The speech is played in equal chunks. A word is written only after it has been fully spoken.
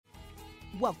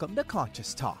Welcome to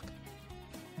Conscious Talk,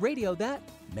 radio that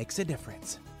makes a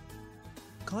difference.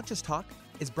 Conscious Talk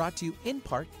is brought to you in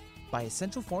part by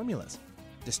Essential Formulas,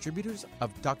 distributors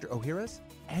of Dr. Ohhira's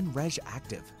and Reg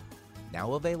Active,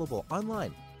 now available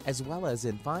online as well as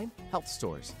in fine health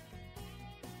stores.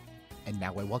 And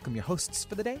now I welcome your hosts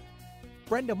for the day,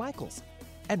 Brenda Michaels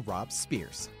and Rob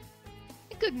Spears.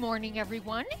 Good morning,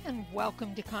 everyone, and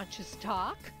welcome to Conscious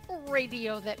Talk,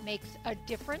 radio that makes a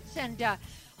difference. And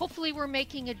hopefully we're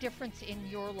making a difference in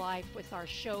your life with our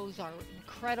shows, our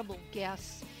incredible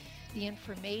guests, the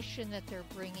information that they're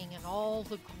bringing, and all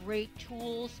the great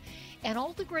tools and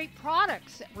all the great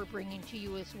products that we're bringing to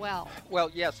you as well. Well,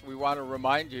 yes, we want to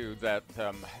remind you that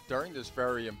during this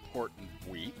very important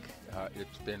week,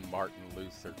 it's been Martin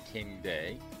Luther King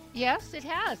Day. Yes, it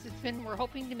has. We're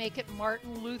hoping to make it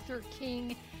Martin Luther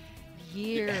King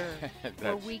year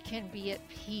where we can be at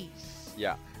peace.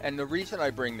 Yeah, and the reason I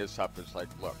bring this up is like,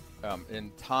 look,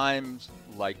 in times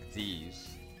like these,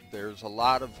 there's a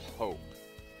lot of hope.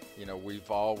 You know,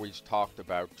 we've always talked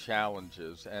about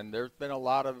challenges, and there's been a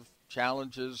lot of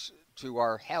challenges to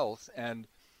our health and,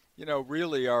 you know,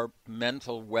 really our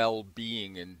mental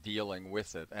well-being in dealing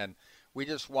with it. And we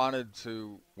just wanted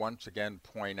to once again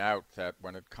point out that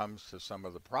when it comes to some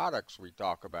of the products we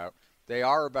talk about, they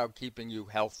are about keeping you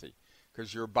healthy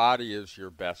because your body is your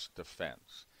best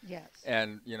defense. Yes.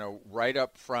 And, you know, right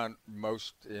up front,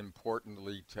 most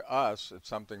importantly to us, it's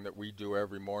something that we do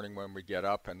every morning when we get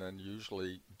up, and then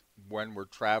usually when we're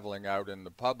traveling out in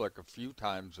the public a few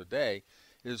times a day,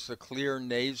 is the Xlear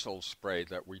nasal spray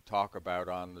that we talk about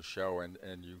on the show, and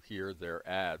you hear their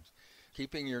ads.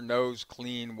 Keeping your nose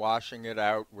clean, washing it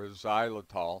out with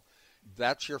xylitol,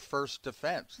 that's your first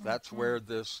defense. That's where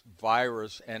this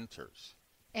virus enters.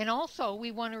 And also,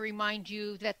 we want to remind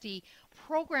you that the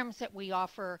programs that we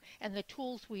offer and the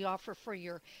tools we offer for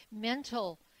your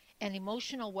mental and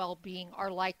emotional well-being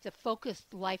are like the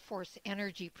Focused Life Force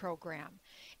Energy Program.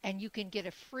 And you can get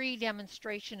a free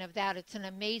demonstration of that. It's an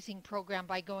amazing program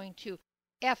by going to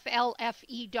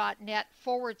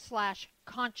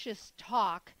flfe.net/conscious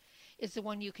talk is the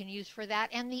one you can use for that.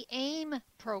 And the AIM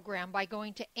program by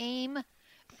going to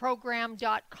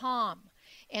aimprogram.com.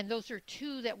 And those are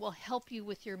two that will help you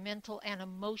with your mental and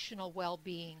emotional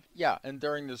well-being. Yeah, and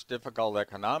during this difficult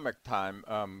economic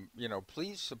time, you know,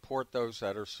 please support those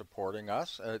that are supporting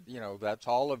us. You know, that's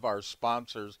all of our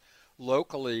sponsors.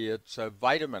 Locally, it's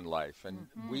Vitamin Life, and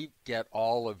we get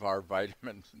all of our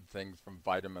vitamins and things from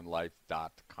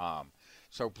vitaminlife.com.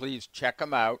 So please check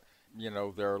them out. You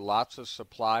know, there are lots of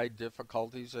supply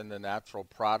difficulties in the natural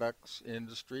products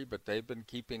industry, but they've been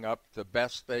keeping up the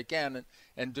best they can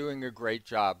and doing a great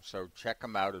job. So check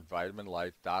them out at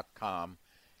vitaminlife.com.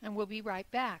 And we'll be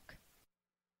right back.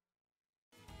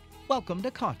 Welcome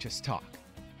to Conscious Talk,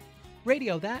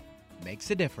 radio that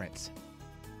makes a difference.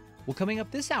 Well, coming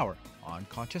up this hour on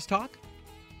Conscious Talk.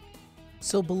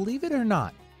 So believe it or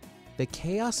not, the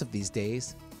chaos of these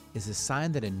days is a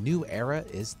sign that a new era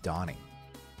is dawning.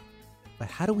 But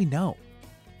how do we know?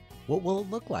 What will it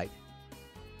look like?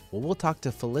 Well, we'll talk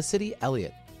to Felicity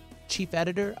Elliott, chief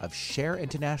editor of Share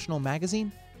International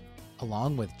magazine,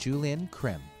 along with Julian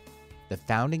Krim, the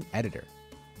founding editor.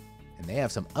 And they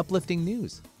have some uplifting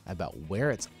news about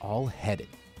where it's all headed.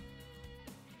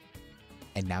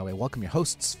 And now I welcome your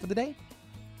hosts for the day,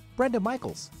 Brenda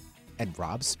Michaels and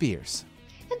Rob Spears.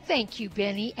 And thank you,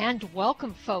 Benny, and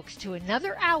welcome, folks, to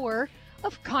another hour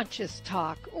of Conscious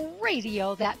Talk,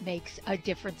 radio that makes a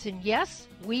difference. And yes,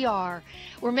 we are.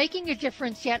 We're making a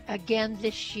difference yet again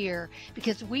this year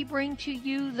because we bring to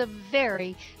you the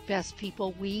very best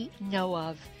people we know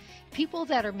of. People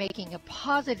that are making a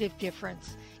positive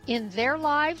difference in their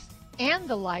lives and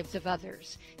the lives of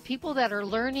others. People that are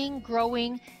learning,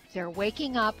 growing, they're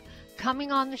waking up,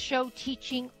 coming on the show,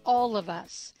 teaching all of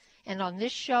us. And on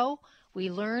this show, we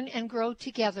learn and grow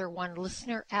together, one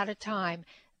listener at a time.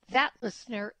 That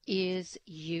listener is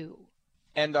you.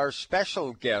 And our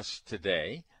special guests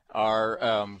today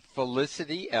are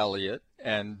Felicity Elliott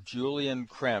and Julian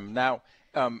Krim. Now,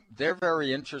 they're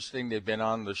very interesting. They've been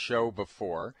on the show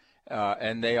before,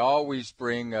 and they always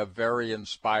bring a very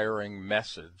inspiring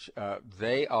message.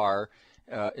 They are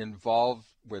involved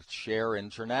with Share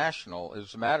International.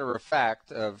 As a matter of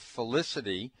fact,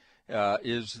 Felicity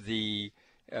is the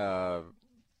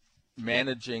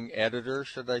managing editor,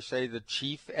 should I say, the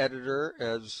chief editor,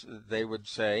 as they would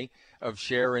say, of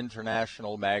Share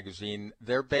International magazine.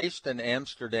 They're based in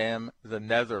Amsterdam, the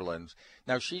Netherlands.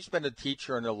 Now, she's been a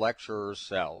teacher and a lecturer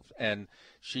herself, and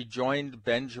she joined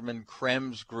Benjamin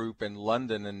Krem's group in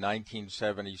London in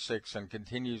 1976 and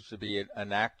continues to be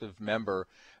an active member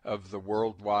of the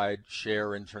worldwide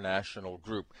Share International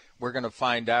group. We're going to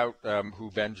find out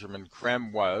who Benjamin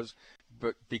Creme was,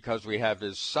 but because we have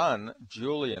his son,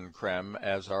 Julian Creme,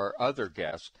 as our other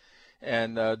guest.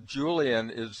 And Julian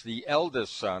is the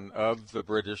eldest son of the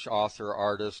British author,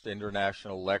 artist,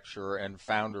 international lecturer, and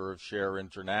founder of Share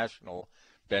International,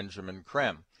 Benjamin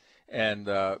Creme. And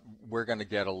we're going to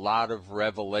get a lot of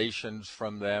revelations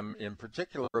from them, in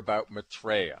particular about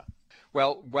Maitreya.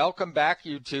 Well, welcome back,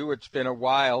 you two. It's been a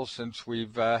while since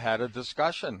we've had a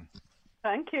discussion.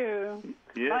 Thank you.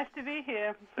 Yeah. Nice to be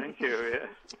here. Thank you. Yeah.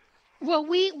 Well,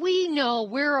 we know,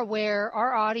 we're aware,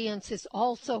 our audience is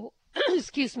also,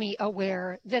 excuse me,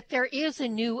 aware that there is a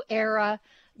new era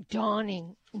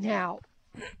dawning now.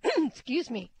 Excuse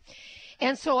me.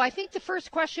 And so I think the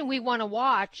first question we want to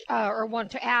watch or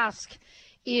want to ask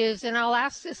is, and I'll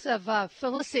ask this of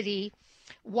Felicity,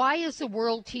 why is the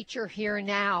world teacher here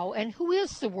now, and who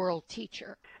is the world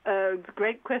teacher? It's a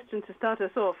great question to start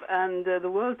us off, and the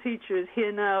world teacher is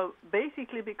here now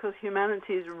basically because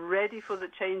humanity is ready for the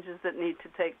changes that need to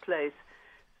take place.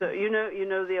 So you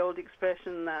know the old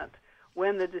expression that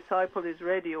when the disciple is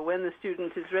ready or when the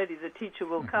student is ready, the teacher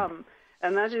will come,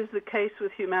 and that is the case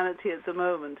with humanity at the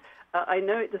moment. I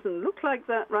know it doesn't look like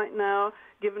that right now,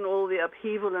 given all the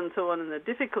upheaval and so on and the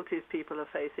difficulties people are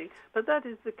facing, but that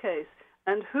is the case.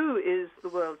 And who is the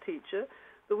world teacher?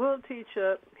 The world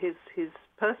teacher, his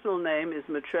personal name is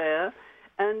Maitreya,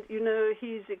 and,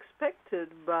 he's expected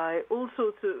by all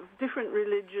sorts of different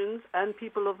religions and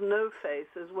people of no faith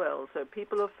as well, so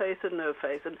people of faith and no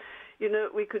faith. And,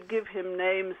 we could give him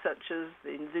names such as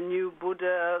the new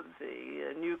Buddha,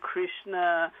 the new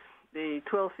Krishna, the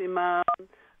 12th Imam,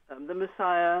 the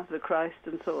Messiah, the Christ,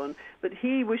 and so on. But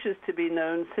he wishes to be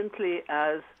known simply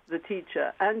as the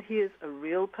teacher, and he is a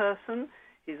real person.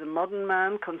 He's a modern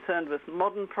man concerned with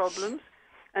modern problems,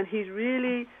 and he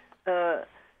really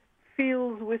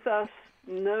feels with us,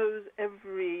 knows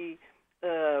every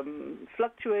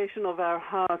fluctuation of our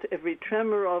heart, every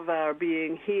tremor of our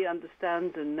being. He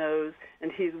understands and knows,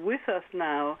 and he's with us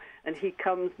now, and he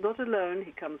comes not alone,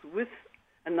 he comes with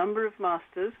a number of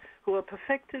masters who are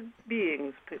perfected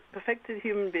beings, perfected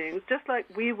human beings, just like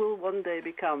we will one day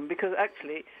become. Because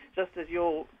actually, just as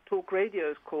your talk radio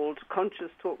is called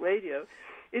Conscious Talk Radio,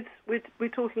 we're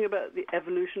talking about the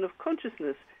evolution of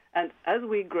consciousness. And as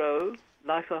we grow,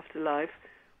 life after life,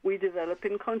 we develop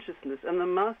in consciousness. And the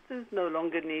masters no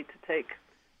longer need to take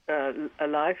a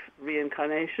life,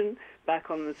 reincarnation,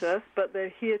 back on this earth, but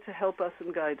they're here to help us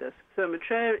and guide us. So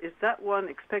Maitreya is that one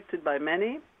expected by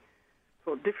many,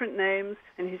 for different names,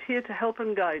 and he's here to help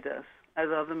and guide us, as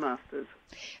are the masters.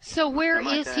 So where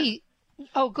is he?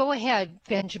 Oh, go ahead,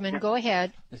 Benjamin, go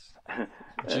ahead.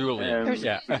 Julian,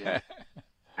 yeah.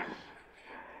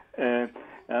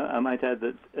 I might add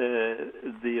that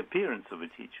the appearance of a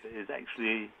teacher is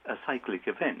actually a cyclic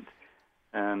event,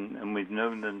 and we've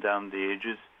known them down the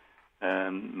ages,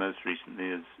 most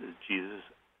recently as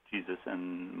Jesus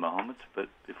and Muhammad, but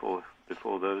before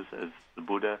those as the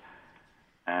Buddha,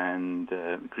 and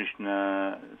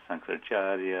Krishna,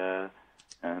 Sankaracharya,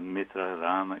 Mitra,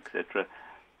 Rama, etc.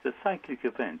 It's a cyclic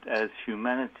event. As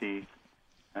humanity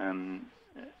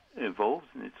evolves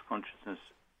in its consciousness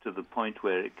to the point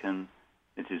where it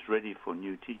is ready for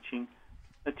new teaching,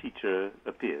 a teacher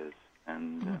appears,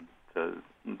 and so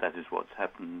that is what's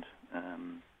happened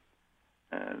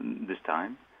this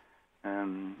time.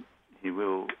 He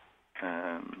will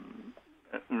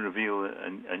reveal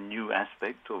a new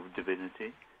aspect of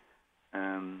divinity,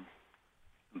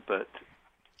 but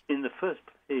in the first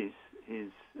place,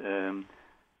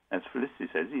 as Felicity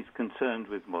says, he's concerned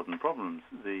with modern problems.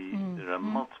 There are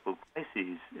multiple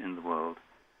crises in the world.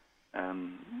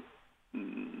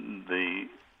 The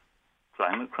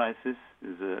climate crisis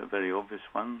is a very obvious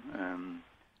one.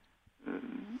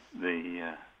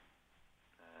 The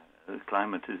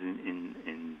climate is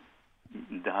in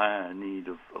dire need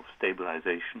of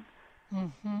stabilization.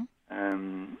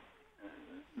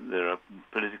 There are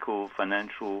political,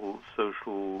 financial,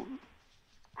 social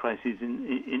crises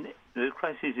there are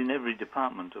crises in every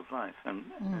department of life,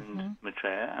 and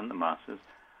Maitreya and the masters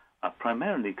are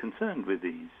primarily concerned with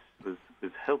these,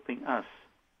 with helping us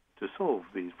to solve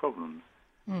these problems.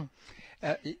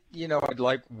 I'd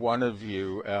like one of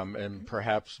you, and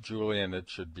perhaps Julian, it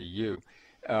should be you,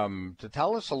 to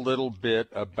tell us a little bit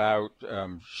about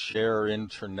Share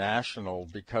International,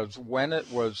 because when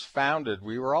it was founded,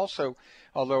 we were also,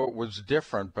 although it was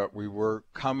different, but we were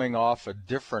coming off a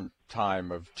different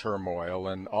time of turmoil,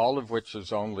 and all of which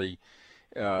is only,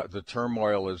 the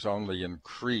turmoil is only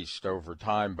increased over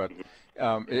time. But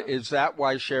is that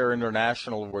why Share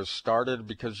International was started?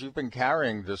 Because you've been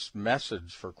carrying this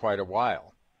message for quite a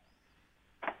while.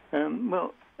 Share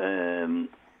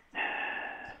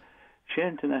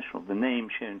International, the name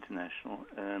Share International,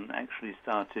 actually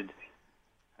started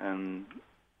in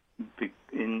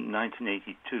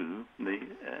 1982.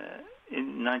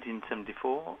 In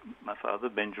 1974, my father,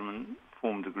 Benjamin,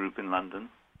 formed a group in London.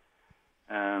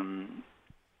 And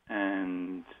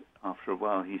after a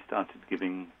while, he started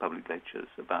giving public lectures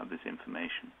about this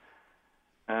information.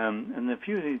 And a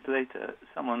few years later,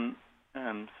 someone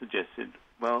suggested,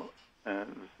 well, it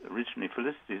was originally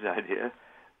Felicity's idea,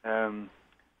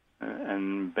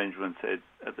 and Benjamin said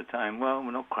at the time, well,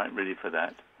 we're not quite ready for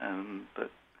that. But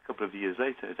a couple of years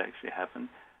later, it actually happened.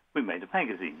 We made a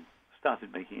magazine,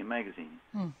 started making a magazine.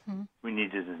 Mm-hmm. We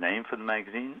needed a name for the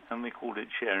magazine, and we called it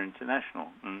Share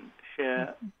International. And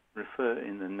Share,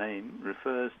 in the name,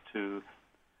 refers to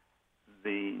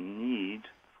the need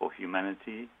for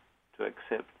humanity to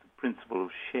accept the principle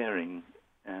of sharing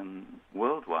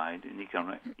worldwide in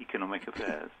economic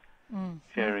affairs. Mm-hmm.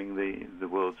 Sharing the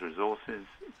world's resources,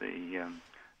 the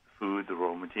food, the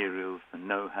raw materials, the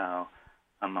know-how,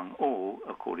 among all,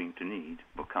 according to need.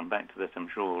 We'll come back to that, I'm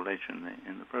sure, later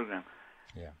in the program.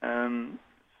 Yeah.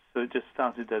 So it just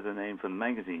started as a name for the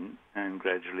magazine, and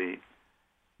gradually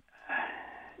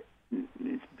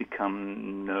it's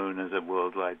become known as a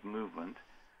worldwide movement.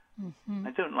 Mm-hmm.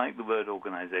 I don't like the word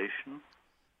organization.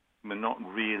 We're not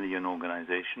really an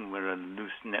organization. We're a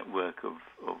loose network of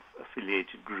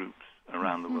affiliated groups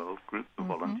around the world, groups of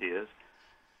volunteers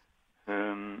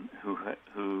who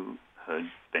heard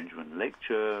Benjamin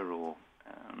lecture or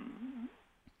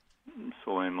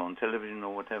saw him on television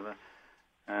or whatever,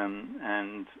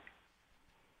 and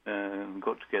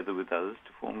got together with others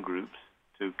to form groups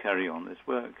to carry on this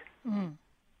work. Mm.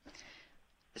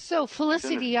 So,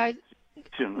 Felicity, I'd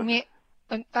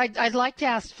like to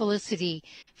ask Felicity.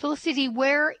 Felicity,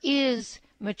 where is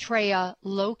Maitreya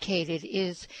located?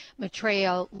 Is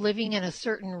Maitreya living in a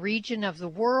certain region of the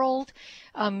world?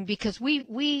 Because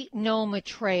we know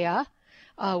Maitreya.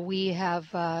 We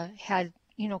have had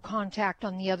contact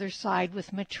on the other side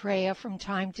with Maitreya from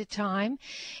time to time.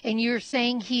 And you're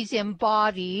saying he's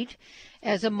embodied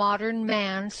as a modern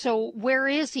man. So where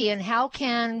is he, and how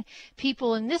can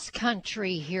people in this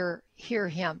country hear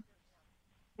him?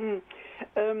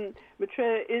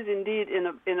 Maitreya is indeed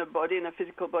in a body, in a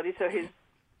physical body, so he's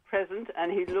present,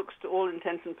 and he looks to all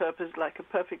intents and purposes like a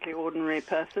perfectly ordinary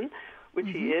person, which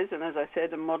he is, and as I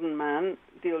said, a modern man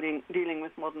dealing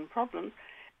with modern problems.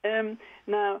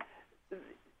 Now,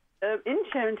 in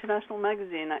Share International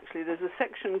magazine, actually, there's a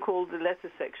section called the letter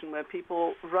section where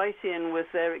people write in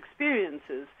with their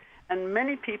experiences, and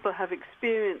many people have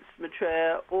experienced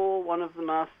Maitreya or one of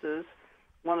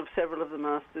several of the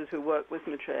masters who work with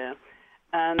Maitreya.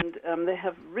 And they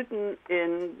have written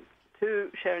in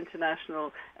to Share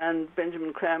International, and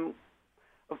Benjamin Creme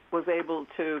was able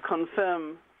to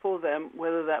confirm for them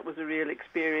whether that was a real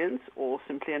experience or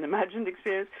simply an imagined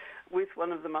experience with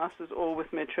one of the masters or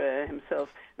with Maitreya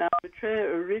himself. Now, Maitreya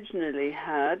originally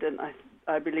had, and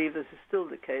I believe this is still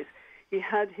the case, he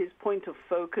had his point of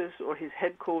focus or his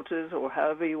headquarters, or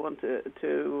however you want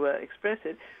to express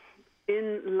it,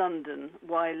 in London.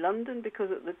 Why London?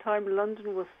 Because at the time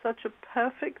London was such a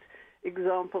perfect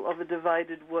example of a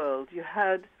divided world. You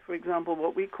had, for example,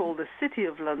 what we call the City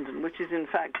of London, which is in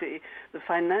fact the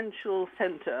financial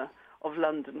center of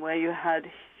London, where you had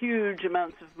huge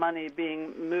amounts of money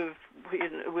being moved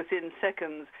within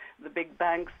seconds, the big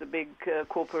banks, the big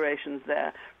corporations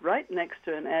there, right next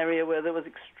to an area where there was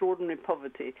extraordinary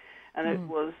poverty. And it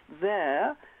was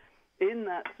there, in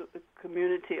that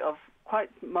community of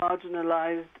quite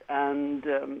marginalized and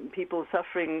people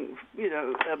suffering,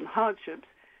 hardships,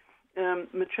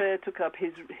 Maitreya took up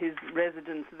his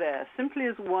residence there, simply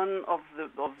as one of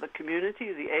the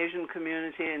community, the Asian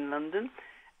community in London,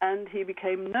 and he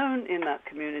became known in that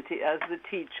community as the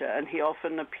teacher, and he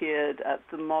often appeared at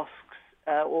the mosques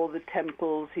or the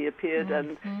temples. He appeared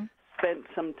and spent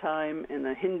some time in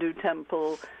a Hindu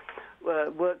temple,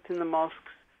 worked in the mosques,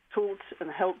 taught and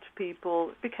helped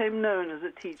people, became known as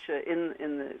a teacher in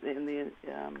the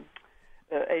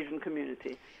Asian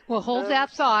community. Well, hold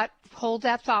that thought.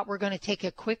 We're going to take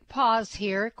a quick pause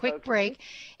here, quick break,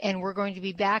 and we're going to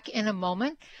be back in a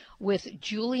moment with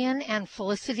Julian and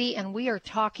Felicity, and we are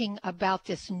talking about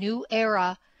this new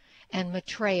era and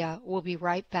Maitreya. We'll be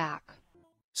right back.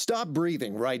 Stop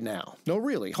breathing right now. No,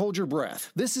 really, hold your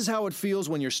breath. This is how it feels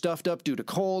when you're stuffed up due to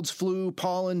colds, flu,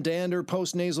 pollen, dander,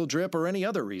 postnasal drip, or any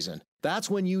other reason. That's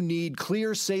when you need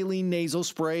Clear Saline Nasal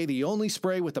Spray, the only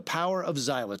spray with the power of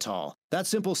xylitol. That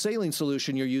simple saline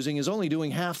solution you're using is only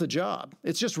doing half the job.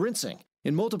 It's just rinsing.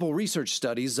 In multiple research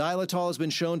studies, xylitol has been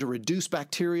shown to reduce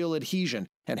bacterial adhesion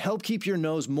and help keep your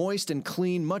nose moist and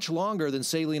clean much longer than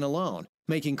saline alone,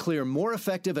 making Xlear more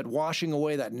effective at washing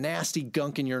away that nasty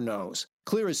gunk in your nose.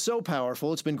 Xlear is so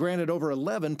powerful, it's been granted over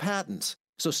 11 patents.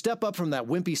 So step up from that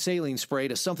wimpy saline spray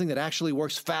to something that actually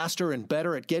works faster and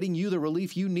better at getting you the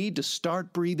relief you need to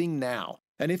start breathing now.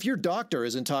 And if your doctor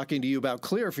isn't talking to you about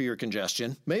Xlear for your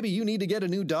congestion, maybe you need to get a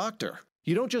new doctor.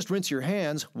 You don't just rinse your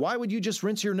hands. Why would you just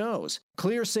rinse your nose?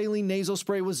 Xlear Saline Nasal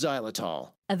Spray with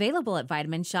xylitol. Available at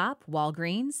Vitamin Shoppe,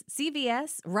 Walgreens,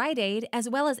 CVS, Rite Aid, as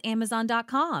well as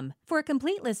Amazon.com. For a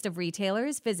complete list of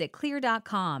retailers, visit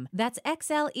Xlear.com. That's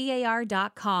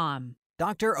XLEAR.com.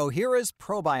 Dr. Ohhira's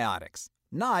Probiotics.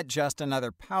 Not just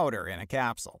another powder in a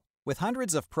capsule. With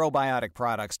hundreds of probiotic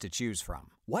products to choose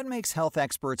from, what makes health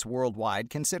experts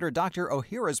worldwide consider Dr.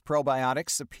 Ohhira's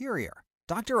Probiotics superior?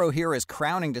 Dr. Ohhira's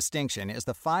crowning distinction is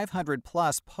the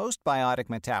 500-plus postbiotic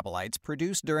metabolites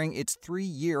produced during its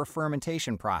 3-year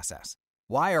fermentation process.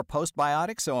 Why are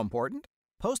postbiotics so important?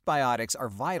 Postbiotics are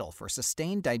vital for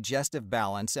sustained digestive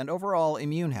balance and overall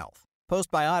immune health.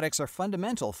 Postbiotics are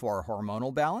fundamental for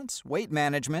hormonal balance, weight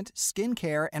management, skin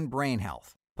care, and brain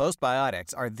health.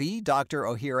 Postbiotics are the Dr.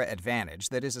 Ohhira advantage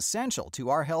that is essential to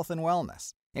our health and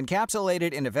wellness.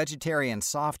 Encapsulated in a vegetarian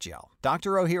soft gel,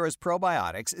 Dr. Ohhira's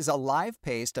Probiotics is a live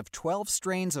paste of 12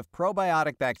 strains of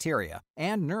probiotic bacteria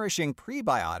and nourishing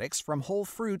prebiotics from whole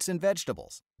fruits and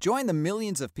vegetables. Join the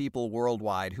millions of people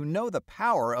worldwide who know the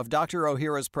power of Dr.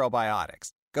 Ohhira's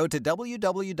Probiotics. Go to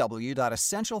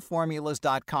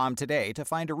www.essentialformulas.com today to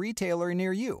find a retailer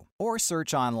near you or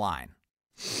search online.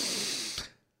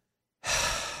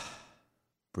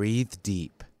 Breathe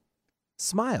deep.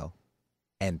 Smile.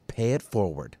 And pay it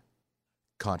forward.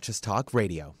 Conscious Talk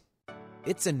Radio.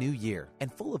 It's a new year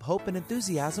and full of hope and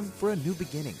enthusiasm for a new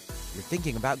beginning. You're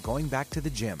thinking about going back to the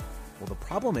gym. Well, the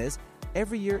problem is,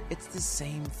 every year it's the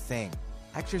same thing.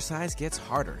 Exercise gets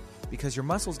harder because your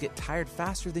muscles get tired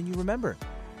faster than you remember.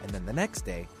 And then the next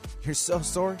day, you're so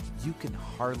sore you can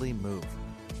hardly move.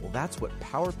 Well, that's what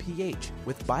Power pH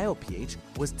with BioPH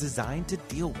was designed to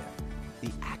deal with.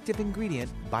 The active ingredient,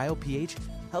 BioPH,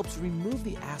 helps remove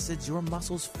the acids your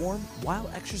muscles form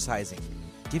while exercising,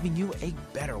 giving you a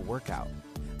better workout.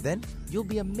 Then you'll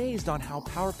be amazed on how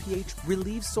Power pH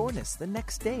relieves soreness the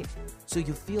next day, so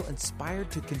you feel inspired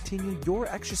to continue your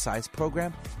exercise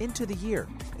program into the year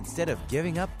instead of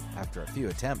giving up after a few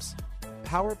attempts.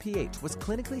 Power pH was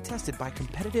clinically tested by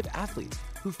competitive athletes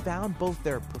who found both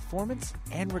their performance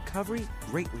and recovery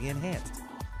greatly enhanced.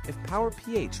 If Power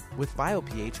pH with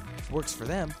BioPH works for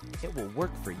them, it will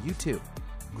work for you too.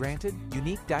 Granted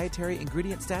unique dietary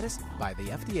ingredient status by the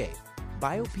FDA.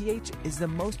 BioPH is the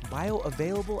most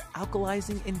bioavailable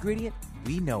alkalizing ingredient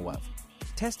we know of.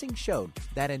 Testing showed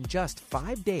that in just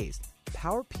 5 days,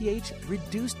 Power pH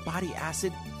reduced body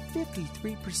acid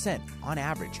 53% on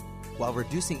average, while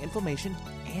reducing inflammation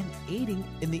and aiding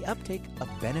in the uptake of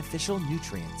beneficial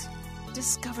nutrients.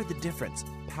 Discover the difference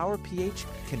Power pH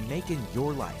can make in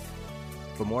your life.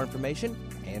 For more information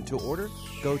and to order,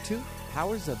 go to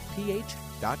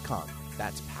powersofph.com.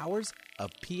 That's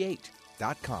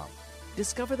powersofph.com.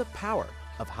 Discover the power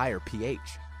of higher pH.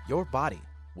 Your body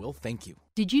will thank you.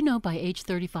 Did you know by age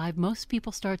 35, most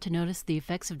people start to notice the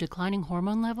effects of declining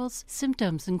hormone levels?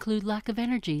 Symptoms include lack of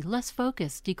energy, less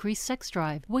focus, decreased sex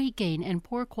drive, weight gain, and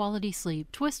poor quality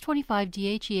sleep. Twist 25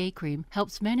 DHEA cream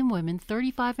helps men and women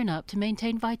 35 and up to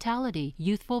maintain vitality,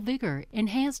 youthful vigor,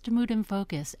 enhanced mood and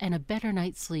focus, and a better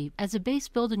night's sleep. As a base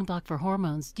building block for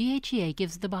hormones, DHEA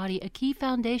gives the body a key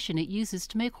foundation it uses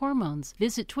to make hormones.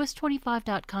 Visit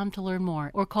twist25.com to learn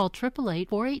more or call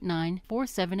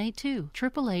 888-489-4782.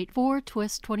 888-4TWIST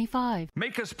 25.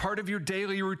 Make us part of your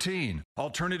daily routine.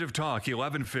 Alternative Talk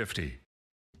 1150.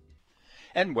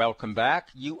 And welcome back.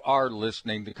 You are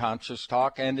listening to Conscious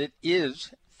Talk, and it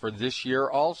is, for this year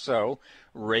also,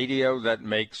 radio that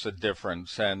makes a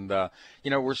difference. And,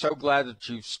 we're so glad that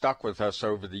you've stuck with us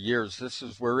over the years.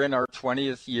 We're in our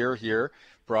 20th year here,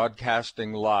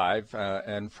 broadcasting live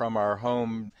and from our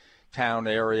hometown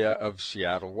area of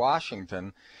Seattle,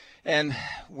 Washington. And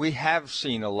we have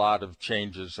seen a lot of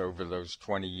changes over those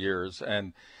 20 years.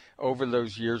 And over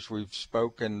those years, we've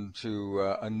spoken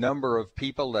to a number of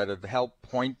people that have helped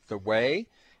point the way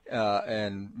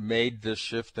and made this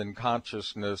shift in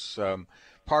consciousness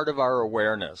part of our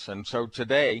awareness. And so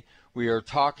today, we are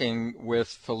talking with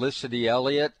Felicity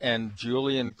Elliott and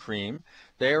Julian Cream.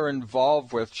 They are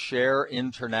involved with Share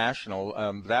International.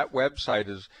 That website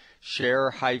is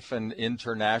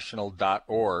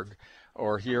share-international.org.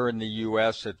 Or here in the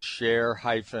U.S., it's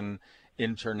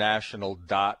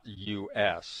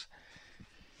share-international.us.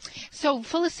 So,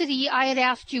 Felicity, I had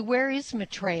asked you, where is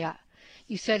Maitreya?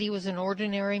 You said he was an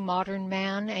ordinary modern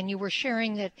man, and you were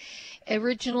sharing that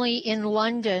originally in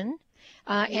London,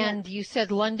 and you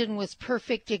said London was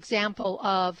perfect example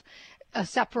of a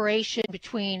separation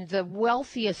between the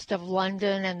wealthiest of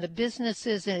London and the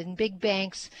businesses and big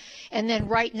banks, and then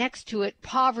right next to it,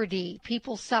 poverty,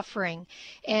 people suffering.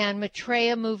 And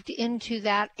Maitreya moved into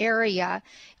that area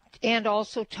and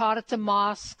also taught at the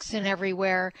mosques and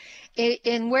everywhere.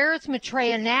 And where is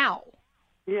Maitreya now?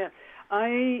 Yeah,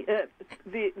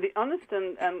 the honest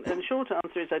and short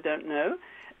answer is I don't know,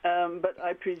 but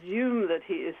I presume that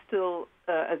he is still,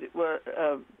 as it were,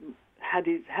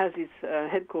 has his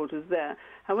headquarters there.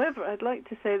 However, I'd like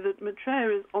to say that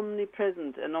Maitreya is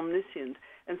omnipresent and omniscient,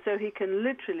 and so he can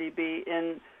literally be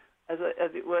in, as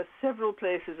it were, several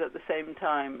places at the same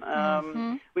time.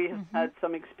 We have had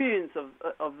some experience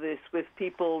of this with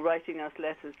people writing us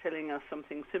letters telling us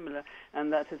something similar,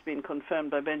 and that has been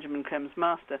confirmed by Benjamin Krem's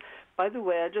master. By the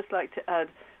way, I'd just like to add,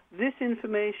 this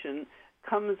information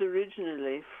comes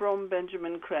originally from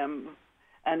Benjamin Krem,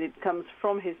 and it comes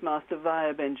from his master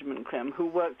via Benjamin Krem, who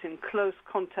worked in close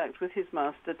contact with his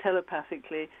master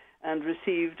telepathically and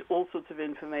received all sorts of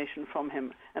information from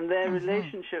him. And their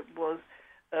relationship was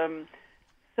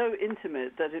so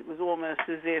intimate that it was almost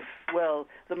as if, well,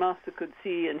 the master could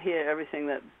see and hear everything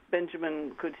that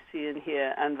Benjamin could see and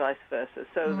hear, and vice versa.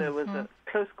 So there was a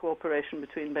close cooperation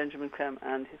between Benjamin Krem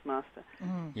and his master.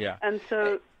 Yeah. And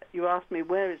so you asked me,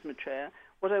 where is Maitreya?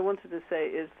 What I wanted to say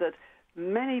is that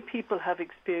many people have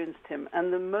experienced him,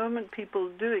 and the moment people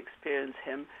do experience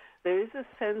him, there is a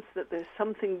sense that there's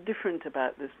something different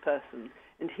about this person.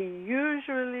 And he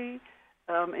usually,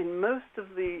 in most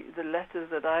of the letters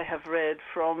that I have read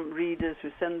from readers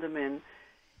who send them in,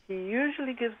 he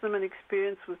usually gives them an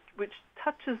experience which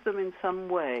touches them in some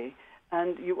way.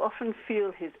 And you often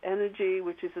feel his energy,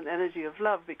 which is an energy of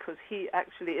love, because he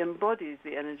actually embodies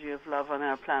the energy of love on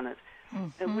our planet,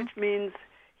 and which means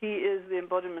he is the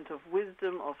embodiment of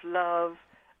wisdom, of love.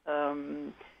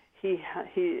 He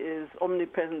is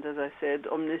omnipresent, as I said,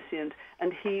 omniscient,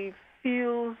 and he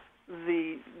feels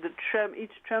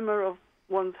each tremor of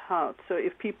one's heart. So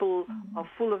if people are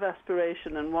full of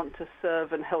aspiration and want to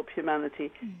serve and help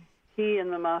humanity, he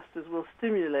and the masters will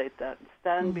stimulate that,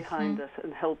 stand behind us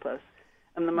and help us.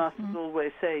 And the masters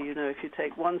always say, if you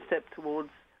take one step towards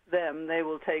them, they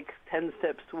will take 10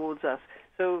 steps towards us.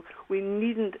 So we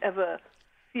needn't ever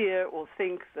fear or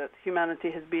think that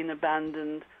humanity has been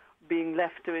abandoned, being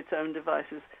left to its own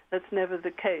devices. That's never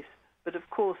the case. But of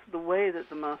course, the way that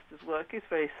the masters work is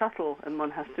very subtle, and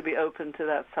one has to be open to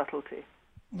that subtlety.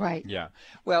 Right. Yeah.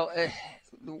 Well,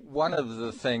 one of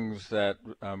the things that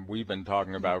we've been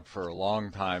talking about for a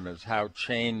long time is how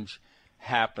change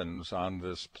happens on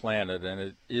this planet, and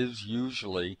it is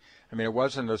usually, it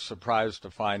wasn't a surprise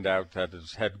to find out that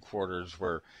his headquarters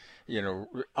were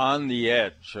on the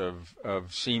edge of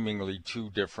seemingly two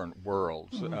different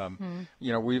worlds.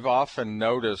 We've often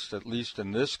noticed, at least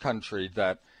in this country,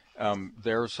 that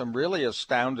there are some really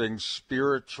astounding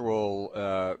spiritual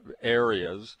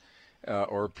areas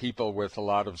or people with a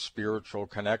lot of spiritual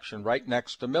connection right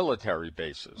next to military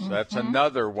bases. That's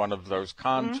another one of those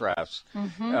contrasts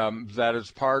that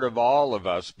is part of all of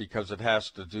us because it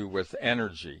has to do with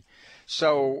energy.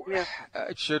 So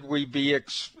should we be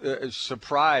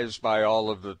surprised by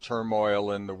all of the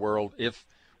turmoil in the world if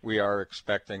we are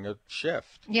expecting a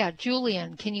shift? Yeah,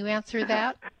 Julian, can you answer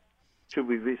that? Should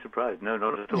we be surprised? No,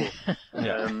 not at all.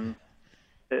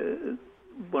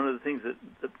 One of the things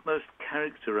that most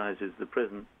characterizes the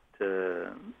present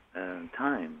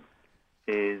time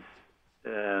is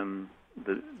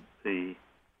the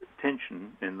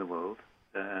tension in the world,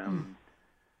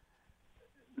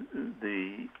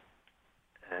 the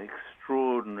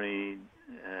extraordinary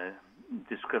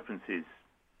discrepancies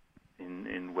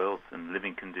in wealth and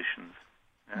living conditions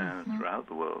throughout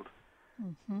the world.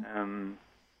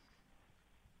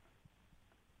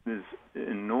 There's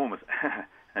enormous,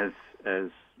 as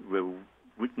we're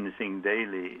witnessing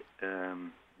daily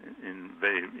in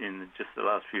just the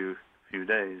last few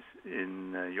days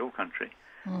in your country,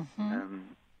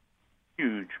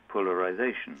 huge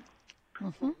polarization.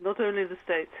 Not only the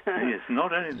States. Yes,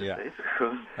 not only the States, of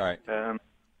course. Right.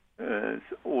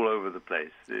 It's all over the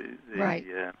place. Right.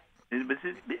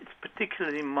 It's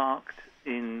particularly marked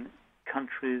in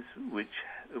countries which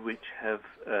have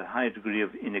a high degree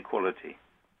of inequality.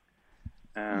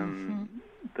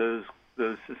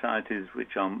 Those societies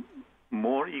which are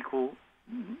more equal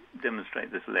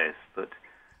demonstrate this less, but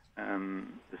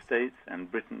the States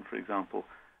and Britain, for example,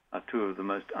 are two of the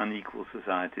most unequal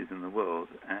societies in the world,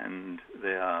 and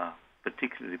they are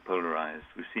particularly polarized.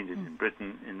 We've seen it in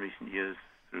Britain in recent years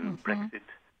through Brexit,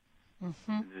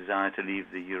 the desire to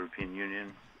leave the European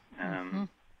Union,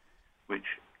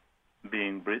 which,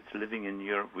 being Brits living in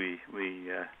Europe, we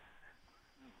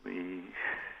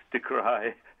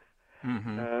decry.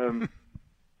 And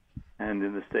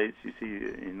in the States, you see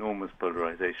enormous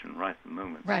polarization right at the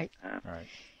moment. Right. Right.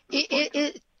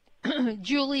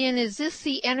 Julian, is this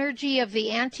the energy of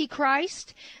the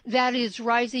Antichrist that is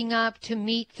rising up to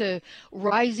meet the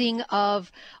rising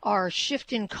of our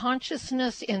shift in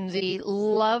consciousness and the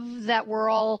love that we're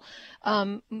all,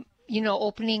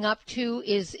 opening up to?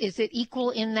 Is it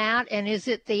equal in that? And is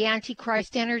it the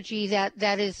Antichrist energy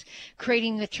that is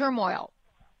creating the turmoil?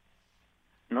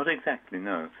 Not exactly,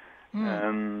 no.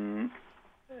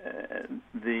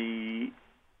 The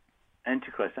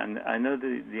Antichrist, and I know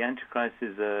the Antichrist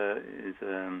is a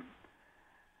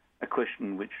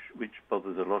question which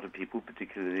bothers a lot of people,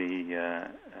 particularly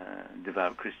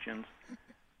devout Christians.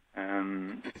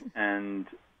 And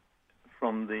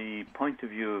from the point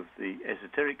of view of the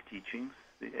esoteric teachings,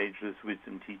 the ageless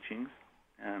wisdom teachings,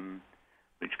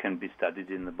 which can be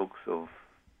studied in the books of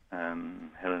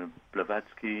Helena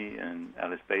Blavatsky and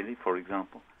Alice Bailey, for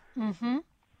example, and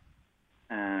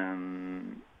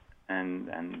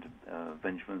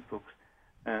Benjamin's books.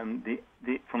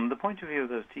 From the point of view of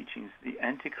those teachings, the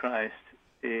Antichrist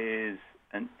is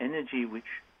an energy which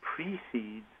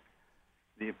precedes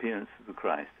the appearance of the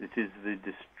Christ. It is the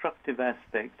destructive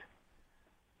aspect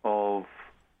of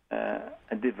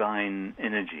a divine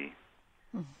energy,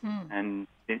 and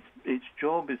its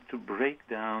job is to break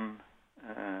down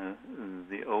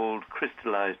the old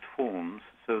crystallized forms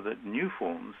so that new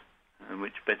forms,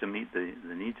 which better meet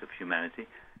the needs of humanity,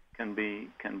 can be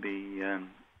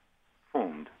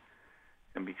formed,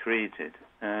 can be created.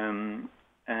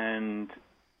 And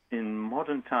in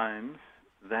modern times,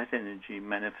 that energy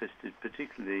manifested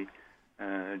particularly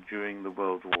during the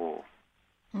World War,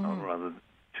 or rather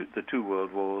the two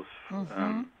World Wars,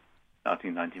 starting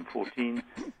in 1914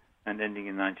 and ending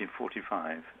in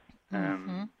 1945.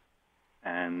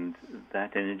 And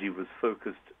that energy was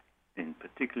focused in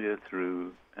particular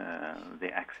through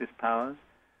the Axis powers,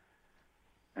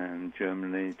 and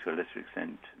Germany, to a lesser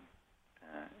extent,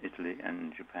 Italy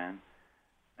and Japan.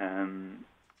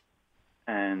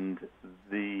 And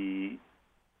the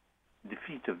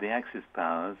defeat of the Axis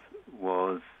powers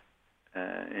was,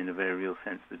 in a very real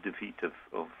sense, the defeat of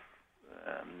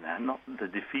not the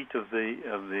defeat of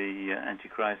the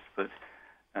Antichrist, but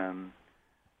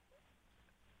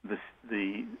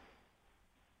the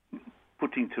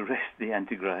putting to rest the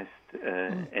Antichrist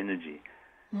energy.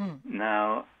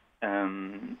 Now,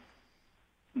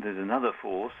 there's another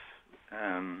force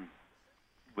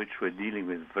which we're dealing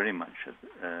with very much at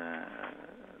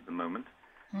the moment,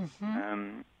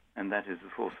 and that is the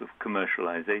force of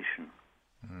commercialization.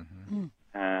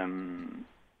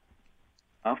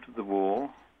 After the war,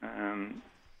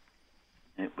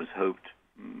 it was hoped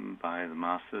by the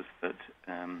masters that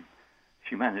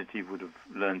humanity would have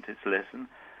learnt its lesson,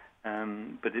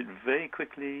 but it very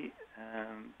quickly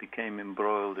became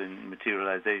embroiled in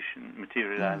materiality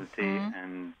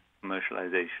and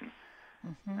commercialization,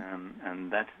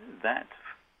 and that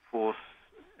force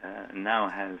now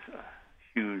has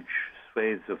huge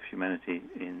swathes of humanity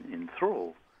in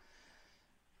thrall.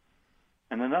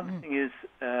 And another thing is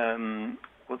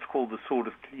what's called the sword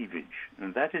of cleavage,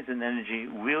 and that is an energy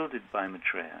wielded by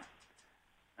Maitreya.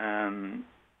 And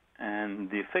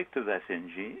the effect of that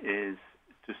energy is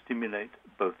to stimulate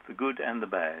both the good and the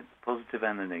bad, the positive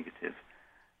and the negative.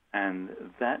 And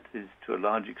that is, to a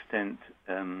large extent,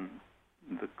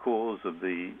 the cause of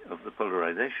the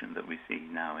polarization that we see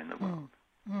now in the world.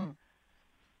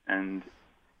 And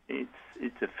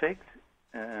its effect,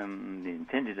 the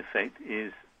intended effect,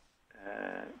 is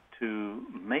to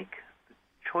make the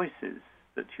choices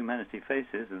that humanity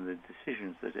faces and the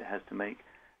decisions that it has to make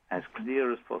as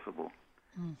clear as possible.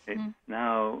 It's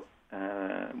now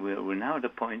we're now at a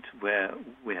point where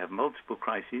we have multiple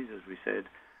crises, as we said,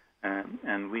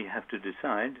 and we have to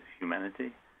decide,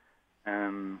 humanity,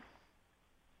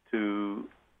 to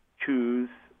choose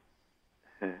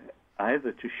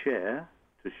either to share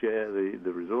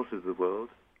the resources of the world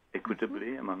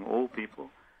equitably among all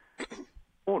people,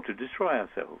 or to destroy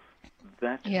ourselves.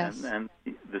 That and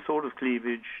the sword of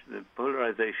cleavage, the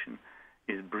polarization,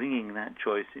 is bringing that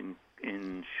choice in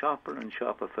sharper and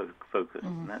sharper focus,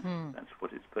 and that's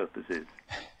what its purpose is.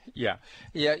 Yeah,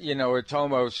 it's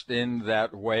almost in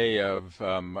that way of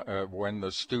when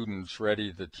the student's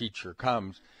ready, the teacher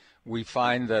comes. We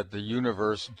find that the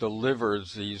universe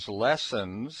delivers these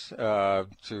lessons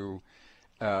to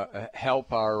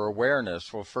help our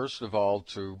awareness? Well, first of all,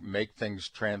 to make things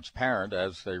transparent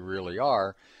as they really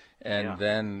are, and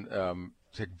then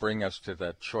to bring us to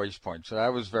that choice point. So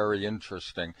that was very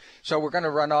interesting. So we're going to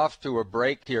run off to a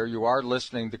break here. You are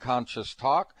listening to Conscious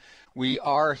Talk. We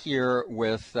are here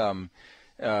with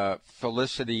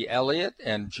Felicity Elliott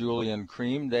and Julian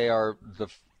Cream. They are the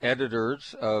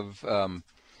editors of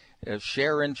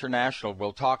Share International.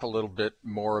 We'll talk a little bit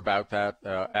more about that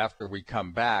after we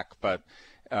come back, but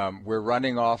we're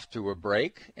running off to a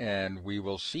break, and we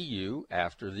will see you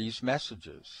after these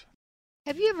messages.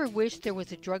 Have you ever wished there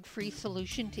was a drug-free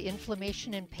solution to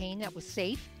inflammation and pain that was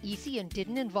safe, easy, and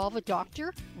didn't involve a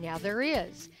doctor? Now there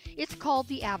is. It's called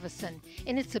the Avicen,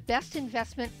 and it's the best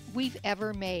investment we've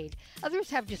ever made. Others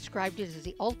have described it as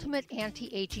the ultimate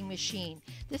anti-aging machine.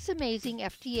 This amazing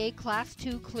FDA Class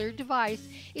II cleared device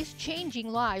is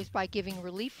changing lives by giving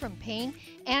relief from pain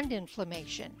and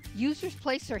inflammation. Users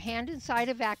place their hand inside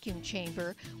a vacuum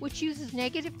chamber, which uses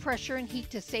negative pressure and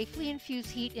heat to safely infuse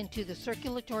heat into the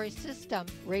circulatory system,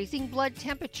 raising blood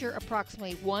temperature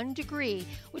approximately 1 degree,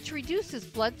 which reduces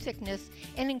blood thickness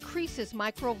and increases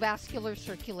microvascular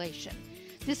circulation.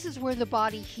 This is where the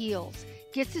body heals,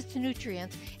 gets its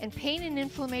nutrients, and pain and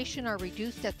inflammation are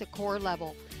reduced at the core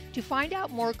level. To find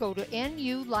out more, go to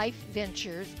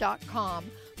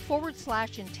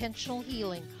nulifeventures.com/intentional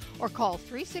healing or call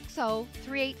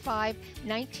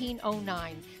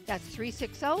 360-385-1909. That's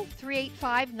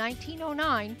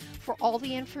 360-385-1909 for all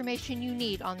the information you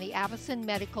need on the Avicen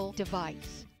medical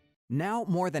device. Now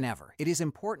more than ever, it is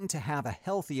important to have a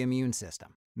healthy immune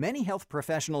system. Many health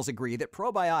professionals agree that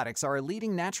probiotics are a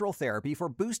leading natural therapy for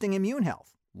boosting immune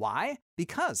health. Why?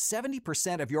 Because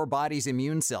 70% of your body's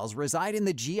immune cells reside in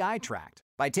the GI tract.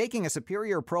 By taking a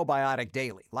superior probiotic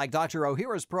daily, like Dr.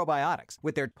 Ohhira's probiotics,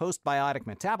 with their postbiotic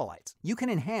metabolites, you can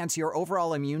enhance your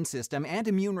overall immune system and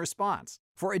immune response.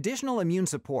 For additional immune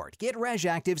support, get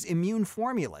RegActive's Immune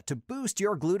Formula to boost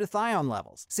your glutathione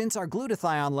levels, since our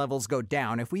glutathione levels go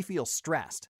down if we feel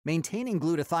stressed. Maintaining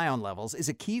glutathione levels is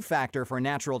a key factor for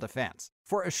natural defense.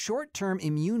 For a short-term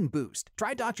immune boost,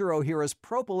 try Dr. Ohhira's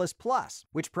Propolis Plus,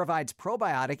 which provides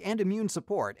probiotic and immune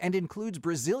support and includes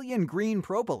Brazilian green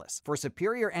propolis for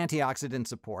superior antioxidant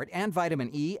support and vitamin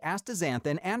E,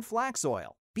 astaxanthin, and flax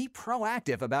oil. Be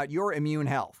proactive about your immune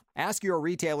health. Ask your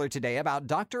retailer today about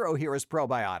Dr. Ohhira's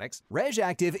probiotics,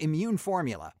 RegActive Immune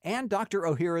Formula, and Dr.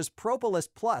 Ohhira's Propolis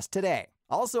Plus today.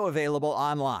 Also available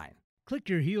online. Click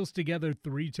your heels together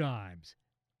 3 times.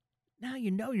 Now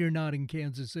you know you're not in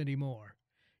Kansas anymore.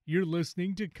 You're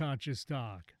listening to Conscious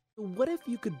Talk. What if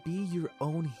you could be your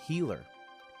own healer?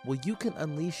 Well, you can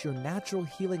unleash your natural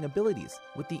healing abilities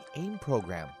with the AIM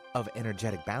program of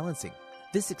energetic balancing.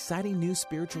 This exciting new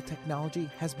spiritual technology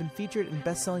has been featured in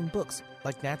best-selling books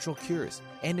like Natural Cures,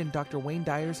 and in Dr. Wayne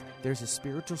Dyer's There's a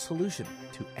Spiritual Solution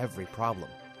to Every Problem.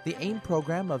 The AIM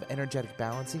program of energetic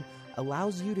balancing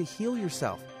allows you to heal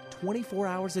yourself 24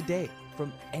 hours a day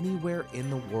from anywhere in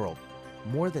the world.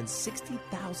 More than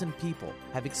 60,000 people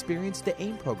have experienced the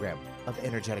AIM program of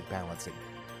energetic balancing.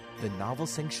 The novel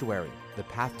Sanctuary, The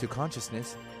Path to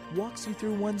Consciousness, walks you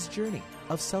through one's journey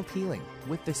of self-healing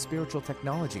with the spiritual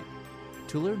technology.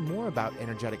 To learn more about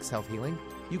energetic self-healing,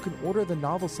 you can order the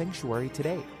novel Sanctuary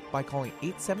today by calling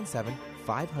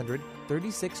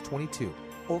 877-500-3622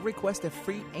 or request a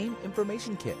free AIM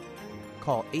information kit.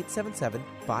 Call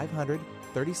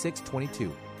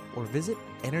 877-500-3622 or visit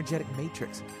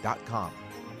energeticmatrix.com.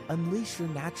 Unleash your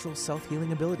natural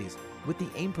self-healing abilities with the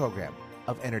AIM program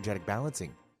of energetic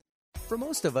balancing. For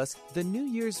most of us, the New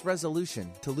Year's resolution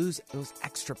to lose those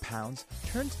extra pounds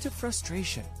turns to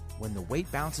frustration when the weight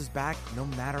bounces back no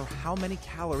matter how many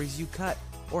calories you cut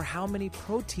or how many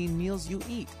protein meals you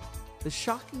eat. The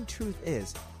shocking truth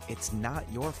is, it's not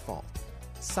your fault.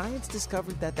 Science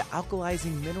discovered that the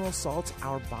alkalizing mineral salts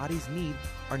our bodies need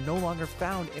are no longer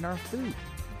found in our food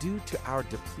due to our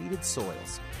depleted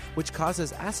soils, which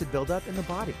causes acid buildup in the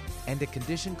body and a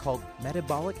condition called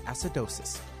metabolic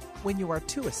acidosis. When you are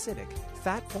too acidic,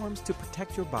 fat forms to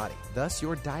protect your body. Thus,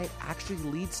 your diet actually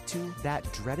leads to that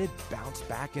dreaded bounce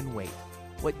back in weight.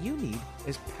 What you need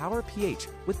is Power pH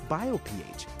with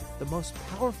BioPH, the most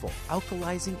powerful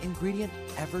alkalizing ingredient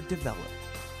ever developed.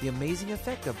 The amazing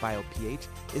effect of BioPH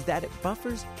is that it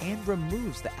buffers and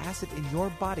removes the acid in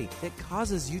your body that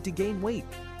causes you to gain weight.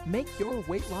 Make your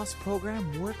weight loss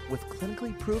program work with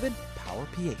clinically proven Power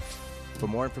pH. For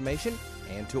more information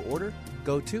and to order,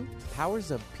 go to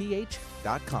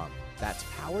powersofph.com. That's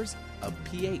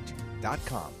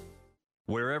powersofph.com.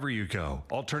 Wherever you go,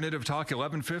 Alternative Talk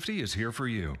 1150 is here for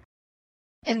you.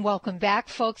 And welcome back,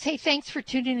 folks. Hey, thanks for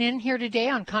tuning in here today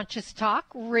on Conscious Talk,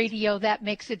 radio that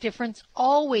makes a difference.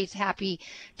 Always happy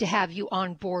to have you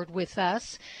on board with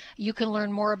us. You can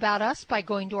learn more about us by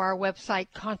going to our website,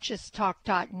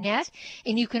 conscioustalk.net,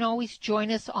 and you can always join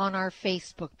us on our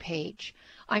Facebook page.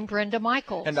 I'm Brenda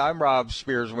Michaels. And I'm Rob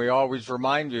Spears, and we always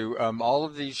remind you, all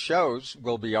of these shows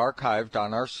will be archived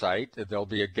on our site. There'll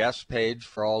be a guest page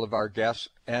for all of our guests,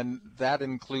 and that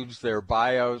includes their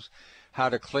bios, how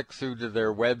to click through to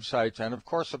their websites, and, of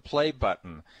course, a play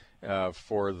button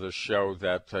for the show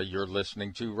that you're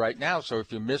listening to right now. So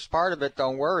if you miss part of it,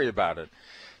 don't worry about it.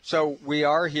 So we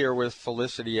are here with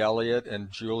Felicity Elliott and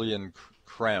Julian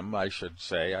Krem, I should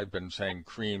say. I've been saying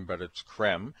cream, but it's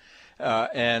Krem.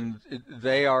 And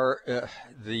they are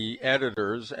the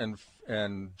editors,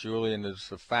 and Julian is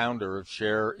the founder of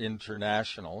Share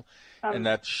International. And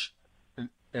that's,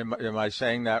 am I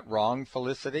saying that wrong,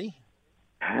 Felicity?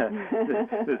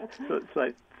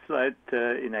 Slight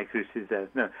inaccuracies there.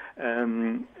 No,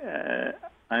 I'm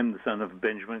the son of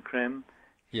Benjamin Krem.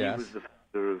 Yes. He was the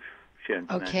founder of Share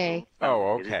International. Okay.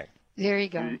 Oh, okay. There you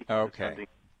go. Okay.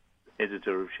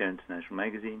 Editor of Share International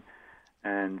magazine,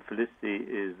 and Felicity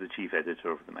is the chief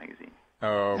editor of the magazine.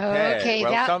 Okay.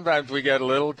 Well, sometimes we get a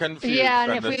little confused. Yeah,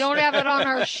 and if we don't have it on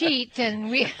our sheet, then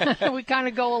we kind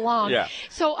of go along. Yeah.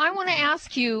 So I want to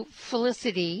ask you,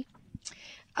 Felicity,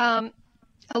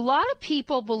 a lot of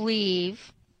people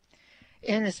believe,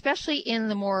 and especially in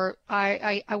the more,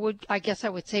 I guess I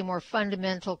would say more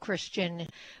fundamental Christian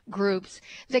groups,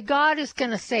 that God is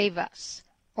going to save us,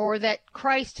 or that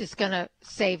Christ is going to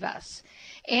save us.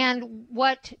 And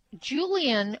what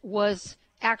Julian was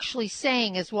actually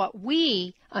saying is what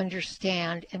we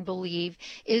understand and believe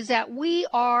is that we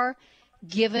are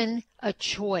given a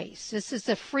choice. This is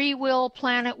a free will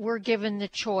planet. We're given the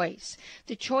choice.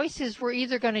 The choice is we're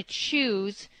either going to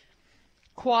choose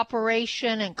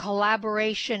cooperation and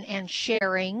collaboration and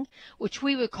sharing, which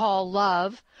we would call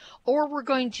love, or we're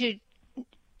going to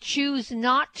choose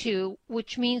not to,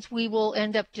 which means we will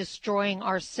end up destroying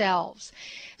ourselves.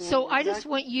 So I just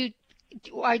want you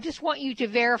to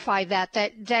verify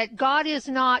that God is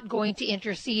not going to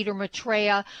intercede or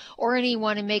Maitreya or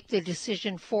anyone and make the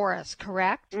decision for us,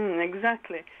 correct?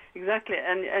 Exactly.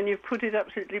 And you've put it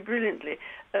absolutely brilliantly.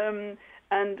 And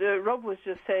Rob was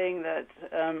just saying that,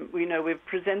 we're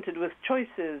presented with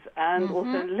choices and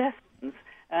also lessons.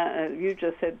 You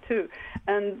just said too.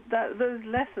 And that those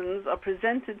lessons are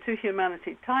presented to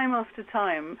humanity time after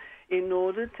time in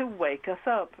order to wake us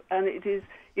up. And it is,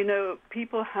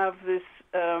 people have this,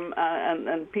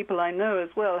 and people I know as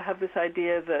well have this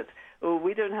idea that,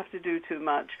 we don't have to do too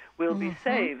much, we'll be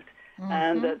saved.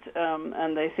 And that,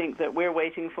 and they think that we're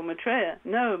waiting for Maitreya.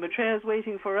 No, Maitreya's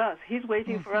waiting for us. He's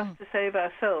waiting for us to save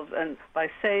ourselves. And by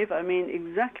save, I mean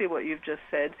exactly what you've just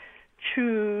said.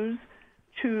 Choose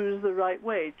the right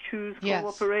way. Choose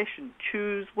cooperation.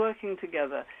 Choose working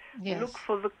together. Look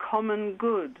for the common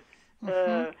good.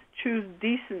 Choose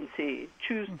decency.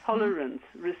 Choose tolerance,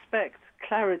 respect,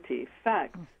 clarity,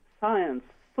 facts, science,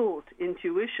 thought,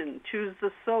 intuition. Choose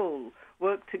the soul.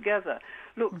 Work together.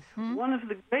 Look, one of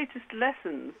the greatest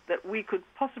lessons that we could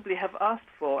possibly have asked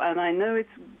for, and I know it's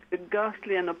a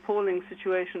ghastly and appalling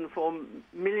situation for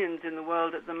millions in the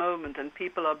world at the moment, and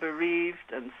people are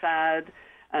bereaved and sad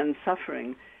and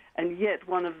suffering, and yet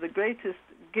one of the greatest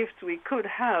gifts we could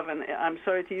have, and I'm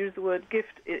sorry to use the word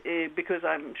gift because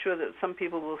I'm sure that some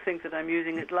people will think that I'm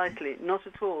using it lightly. Not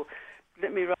at all.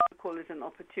 Let me rather call it an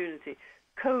opportunity.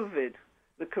 COVID,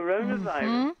 the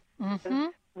coronavirus.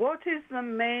 What is the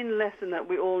main lesson that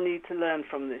we all need to learn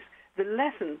from this? The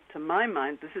lesson, to my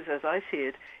mind, this is as I see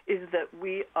it, is that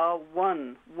we are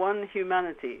one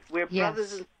humanity. We're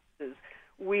brothers and sisters.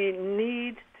 We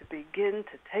need to begin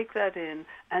to take that in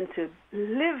and to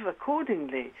live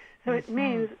accordingly. So it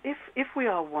means if we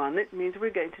are one, it means we're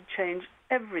going to change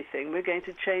everything. We're going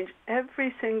to change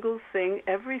every single thing,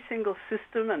 every single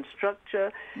system and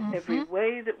structure, every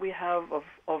way that we have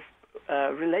of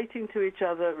relating to each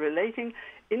other, relating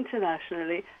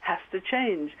internationally, has to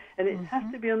change. And it has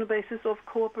to be on the basis of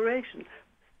cooperation,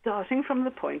 starting from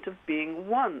the point of being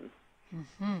one.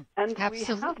 And we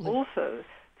have also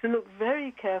to look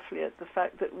very carefully at the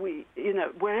fact that we,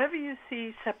 wherever you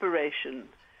see separation,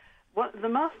 what the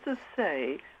masters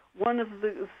say,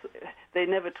 they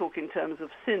never talk in terms of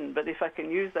sin, but if I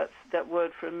can use that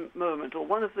word for a moment, or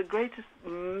one of the greatest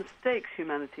mistakes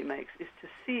humanity makes is to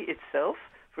see itself,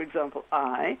 for example,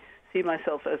 I see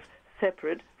myself as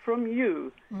separate from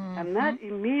you. And that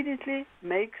immediately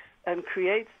makes and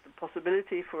creates the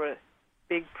possibility for a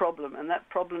big problem, and that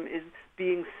problem is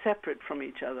being separate from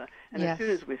each other. And Yes. as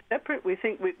soon as we're separate, we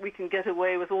think we can get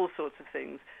away with all sorts of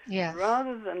things. Yes.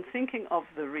 Rather than thinking of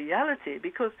the reality,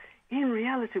 because in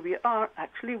reality we are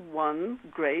actually one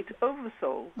great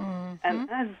oversoul. Mm-hmm. And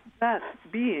as that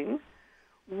being,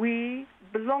 we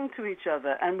belong to each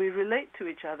other and we relate to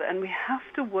each other, and we have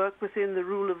to work within the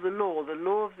rule of the law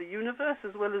of the universe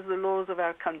as well as the laws of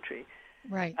our country,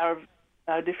 Right. our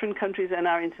different countries and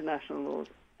our international laws.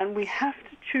 And we have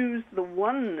to choose the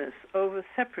oneness over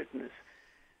separateness.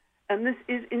 And this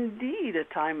is indeed a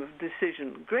time of decision,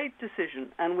 great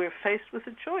decision, and we're faced with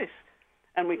a choice.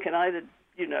 And we can either,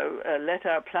 let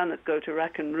our planet go to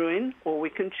rack and ruin, or we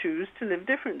can choose to live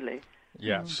differently.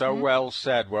 Yeah, so well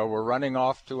said. Well, we're running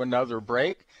off to another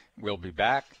break. We'll be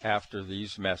back after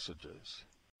these messages.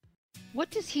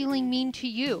 What does healing mean to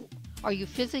you? Are you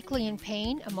physically in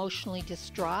pain, emotionally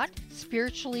distraught,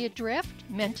 spiritually adrift,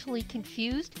 mentally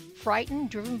confused,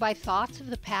 frightened, driven by thoughts of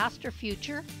the past or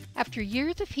future? After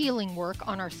years of healing work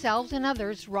on ourselves and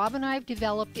others, Rob and I have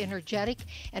developed energetic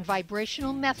and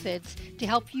vibrational methods to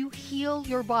help you heal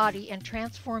your body and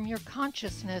transform your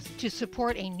consciousness to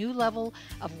support a new level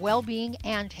of well-being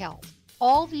and health.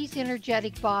 All these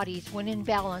energetic bodies, when in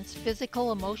balance,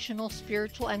 physical, emotional,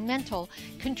 spiritual, and mental,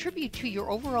 contribute to your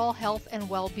overall health and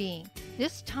well-being.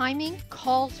 This timing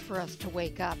calls for us to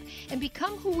wake up and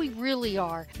become who we really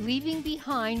are, leaving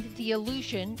behind the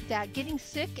illusion that getting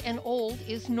sick and old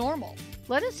is normal.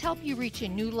 Let us help you reach a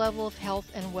new level of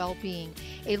health and well-being,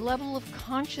 a level of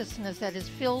consciousness that is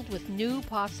filled with new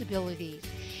possibilities.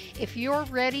 If you're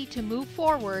ready to move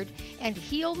forward and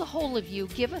heal the whole of you,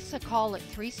 give us a call at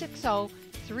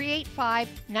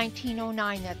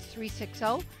 360-385-1909. That's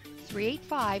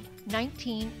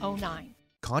 360-385-1909.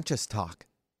 Conscious Talk.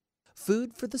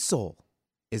 Food for the soul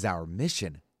is our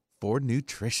mission for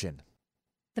nutrition.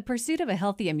 The pursuit of a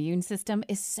healthy immune system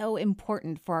is so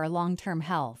important for our long-term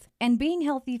health. And being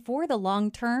healthy for the long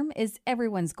term is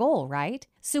everyone's goal, right?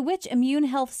 So which immune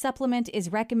health supplement is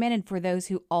recommended for those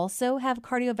who also have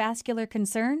cardiovascular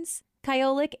concerns?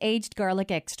 Kyolic Aged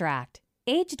Garlic Extract.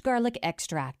 Aged garlic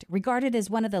extract, regarded as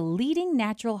one of the leading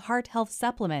natural heart health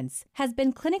supplements, has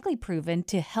been clinically proven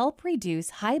to help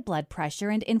reduce high blood pressure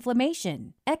and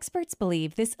inflammation. Experts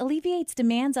believe this alleviates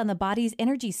demands on the body's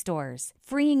energy stores,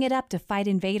 freeing it up to fight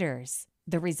invaders.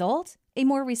 The result? A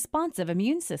more responsive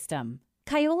immune system.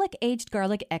 Kyolic Aged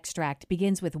Garlic Extract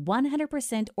begins with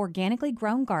 100% organically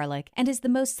grown garlic and is the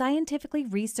most scientifically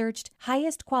researched,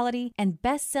 highest quality, and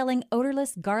best-selling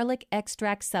odorless garlic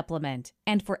extract supplement.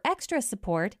 And for extra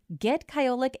support, get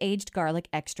Kyolic Aged Garlic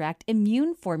Extract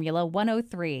Immune Formula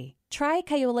 103. Try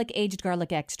Kyolic Aged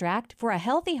Garlic Extract for a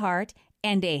healthy heart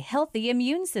and a healthy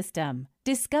immune system.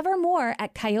 Discover more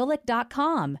at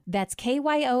kyolic.com. That's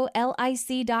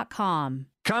KYOLIC.com.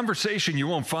 Conversation you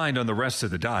won't find on the rest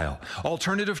of the dial.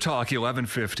 Alternative Talk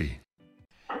 1150.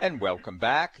 And welcome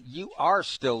back. You are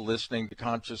still listening to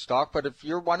Conscious Talk, but if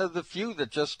you're one of the few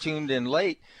that just tuned in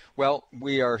late, well,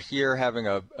 we are here having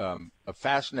a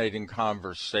fascinating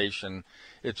conversation.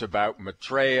 It's about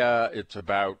Maitreya, it's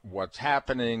about what's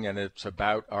happening, and it's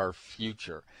about our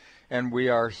future. And we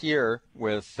are here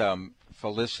with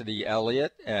Felicity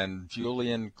Elliott and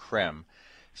Julian Krem.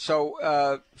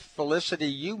 So, Felicity,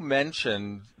 you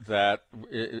mentioned that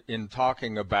in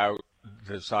talking about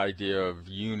this idea of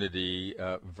unity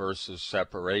versus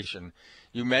separation,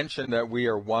 you mentioned that we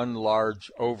are one large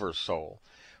oversoul,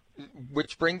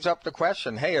 which brings up the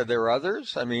question, hey, are there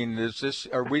others? I mean,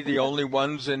 are we the only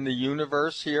ones in the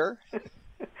universe here?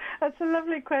 That's a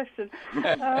lovely question.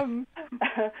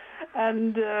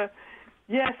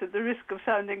 Yes, at the risk of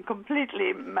sounding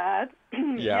completely mad,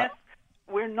 yeah. Yes,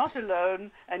 we're not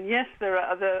alone, and yes, there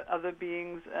are other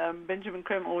beings. Benjamin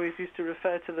Krem always used to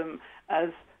refer to them as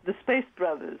the Space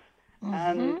Brothers,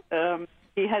 and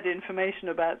he had information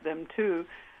about them too.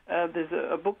 There's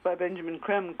a book by Benjamin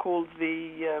Krem called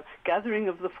The Gathering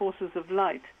of the Forces of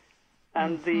Light,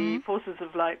 and the Forces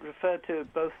of Light refer to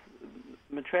both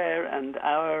Maitreya and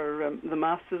the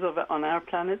masters on our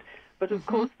planet, but of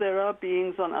course there are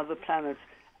beings on other planets.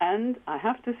 And I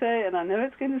have to say, and I know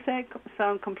it's going to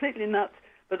sound completely nuts,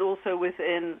 but also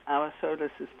within our solar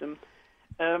system.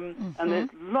 And there's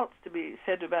lots to be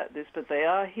said about this, but they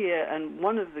are here, and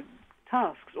one of the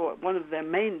tasks, or one of their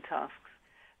main tasks,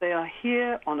 they are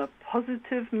here on a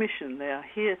positive mission. They are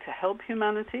here to help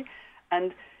humanity,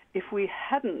 and if we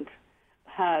hadn't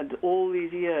had all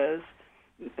these years,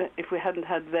 if we hadn't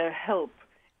had their help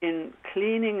in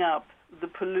cleaning up the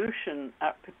pollution,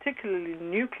 particularly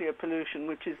nuclear pollution,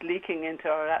 which is leaking into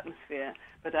our atmosphere,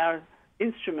 but our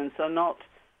instruments are not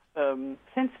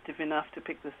sensitive enough to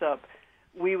pick this up,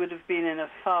 we would have been in a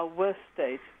far worse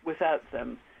state without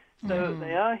them. So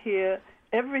they are here.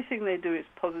 Everything they do is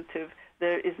positive.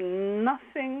 There is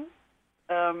nothing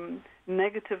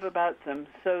negative about them.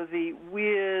 So the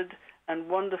weird and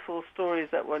wonderful stories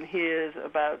that one hears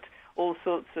about all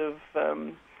sorts of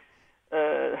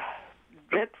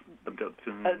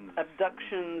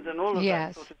abductions and all of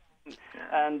that sort of thing,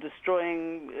 and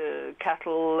destroying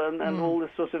cattle and all the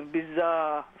sort of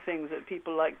bizarre things that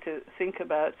people like to think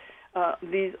about,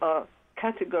 these are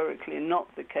categorically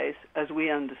not the case as we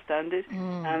understand it,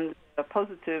 and are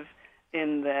positive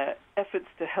in their efforts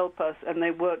to help us, and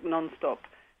they work non-stop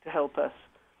to help us.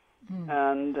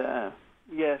 And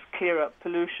yes, clear up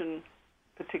pollution,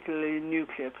 particularly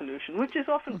nuclear pollution, which is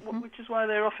why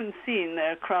they're often seen.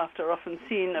 Their craft are often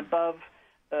seen above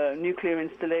nuclear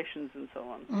installations and so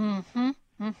on.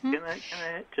 Can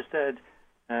I just add?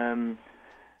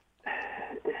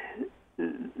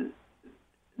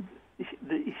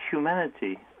 The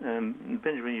humanity,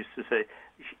 Benjamin used to say,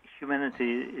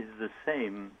 humanity is the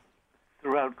same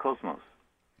throughout cosmos.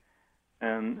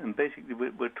 And basically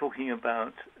we're talking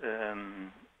about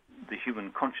the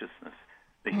human consciousness,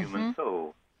 the human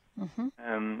soul.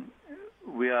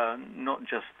 We are not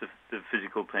just the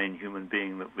physical plane human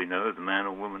being that we know, the man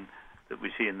or woman that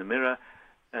we see in the mirror,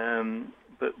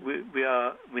 but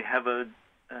we have a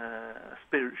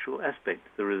spiritual aspect.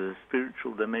 There is a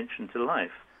spiritual dimension to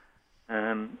life.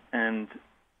 And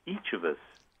each of us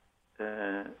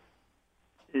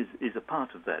is a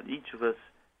part of that. Each of us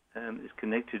is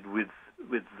connected with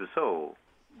the soul.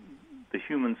 The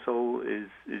human soul is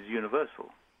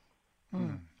universal.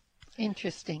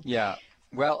 Interesting. Yeah.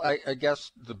 Well, I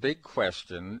guess the big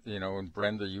question, and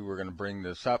Brenda, you were going to bring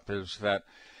this up, is that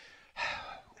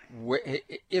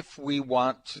if we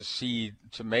want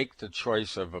to make the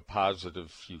choice of a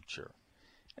positive future,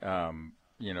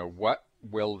 what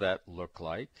will that look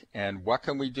like, and what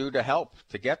can we do to help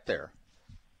to get there?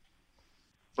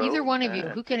 Well, either one of you,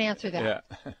 who can answer that? Yeah.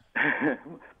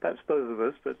 Perhaps both of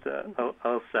us, but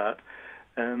I'll start.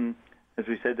 As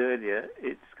we said earlier,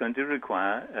 it's going to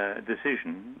require a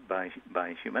decision by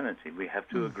humanity. We have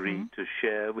to agree to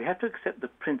share. We have to accept the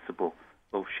principle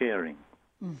of sharing.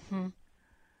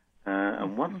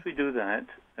 And once we do that,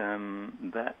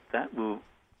 that will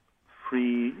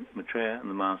free Maitreya and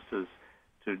the masters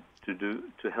to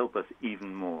help us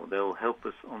even more. They'll help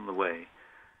us on the way.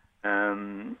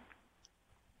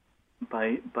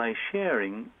 By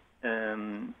sharing,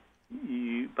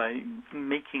 by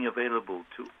making available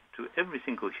to every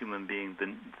single human being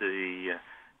the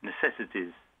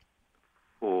necessities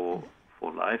for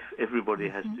life. Everybody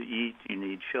has to eat. You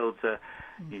need shelter.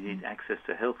 You need access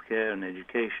to healthcare and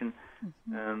education.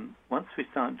 Once we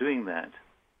start doing that,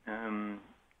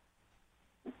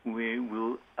 we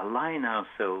will align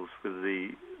ourselves with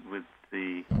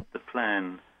the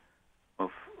plan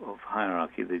of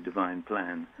hierarchy, the divine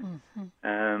plan.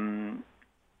 And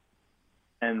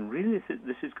really,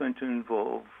 this is going to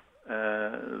involve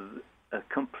a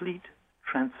complete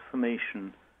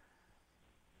transformation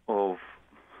of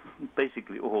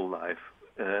basically all life,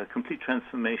 a complete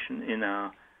transformation in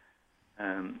our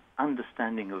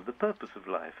understanding of the purpose of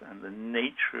life and the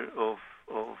nature of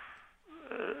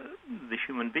the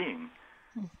human being.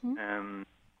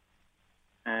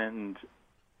 And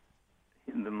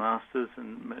the masters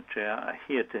and Maitreya are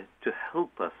here to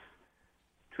help us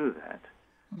to that.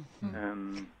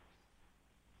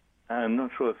 I'm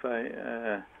not sure if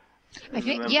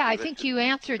I think you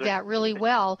answered that really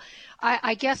well.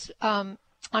 I guess I'm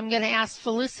going to ask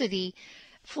Felicity.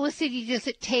 Felicity, does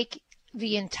it take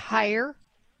the entire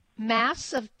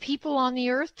mass of people on the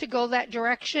earth to go that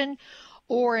direction?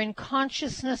 Or in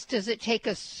consciousness, does it take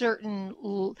a certain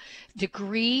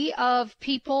degree of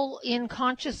people in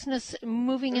consciousness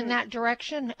moving in that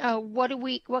direction?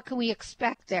 What can we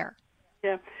expect there?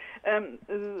 Yeah,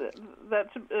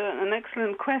 that's an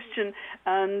excellent question.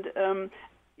 And,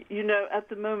 at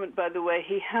the moment, by the way,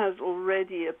 he has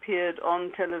already appeared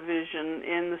on television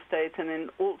in the States and in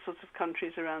all sorts of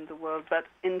countries around the world, but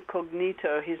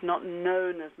incognito. He's not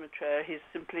known as Maitreya. He's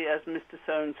simply as Mr.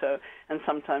 So-and-so, and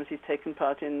sometimes he's taken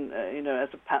part in,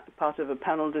 as a part of a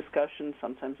panel discussion,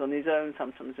 sometimes on his own,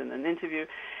 sometimes in an interview.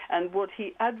 And what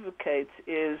he advocates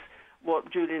is what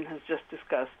Julian has just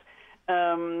discussed,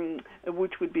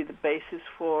 which would be the basis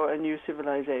for a new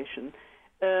civilization.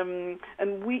 And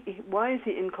why is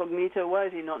he incognito? Why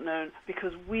is he not known?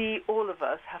 Because we, all of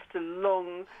us, have to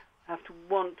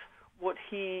want what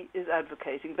he is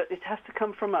advocating, but it has to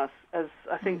come from us. As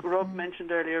I think Rob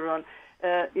mentioned earlier on,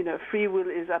 free will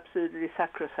is absolutely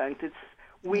sacrosanct.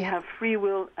 We have free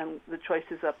will, and the choice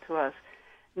is up to us.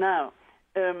 Now,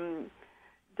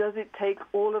 Does it take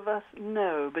all of us?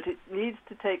 No, but it needs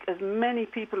to take as many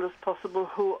people as possible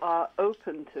who are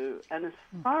open to. And as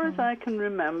far as I can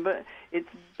remember,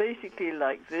 it's basically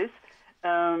like this.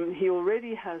 He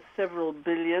already has several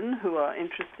billion who are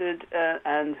interested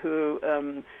and who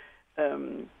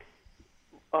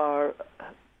are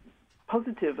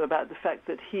positive about the fact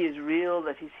that he is real,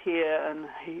 that he's here, and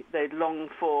they long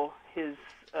for his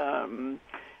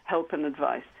help and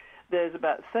advice. There's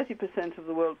about 30% of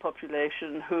the world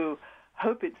population who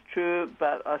hope it's true,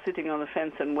 but are sitting on the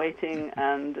fence and waiting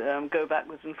and go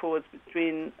backwards and forwards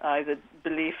between either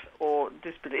belief or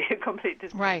disbelief, complete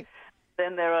disbelief. Right.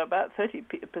 Then there are about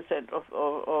 30%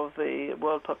 of the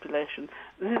world population,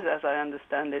 this is as I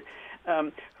understand it,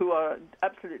 who are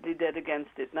absolutely dead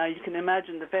against it. Now, you can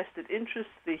imagine the vested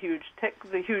interests, the huge tech,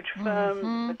 the huge firms,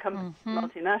 the companies,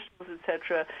 multinationals,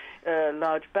 etc.,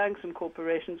 large banks and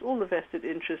corporations, all the vested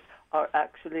interests are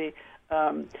actually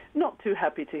not too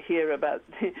happy to hear about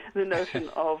the notion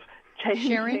of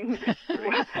changing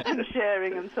and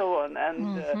sharing and so on,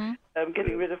 and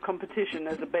getting rid of competition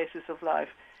as a basis of life.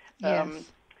 Yes.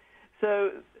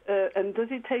 And does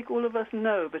it take all of us?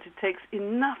 No, but it takes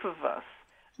enough of us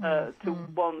to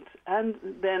want. And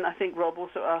then I think Rob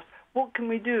also asked, what can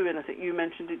we do? And I think you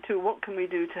mentioned it too. What can we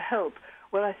do to help?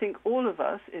 Well, I think all of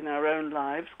us in our own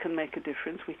lives can make a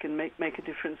difference. We can make a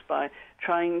difference by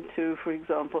trying to, for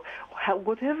example,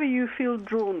 whatever you feel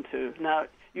drawn to. Now,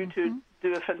 you two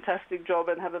do a fantastic job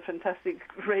and have a fantastic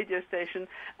radio station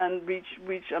and reach,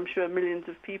 I'm sure, millions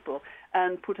of people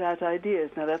and put out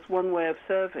ideas. Now, that's one way of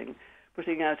serving,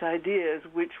 putting out ideas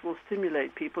which will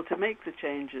stimulate people to make the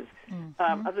changes.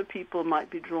 Other people might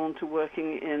be drawn to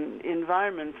working in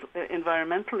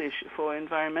environmental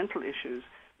issues.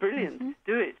 Brilliant,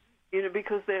 do it.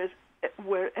 Because there's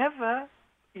whatever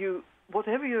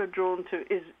you're drawn to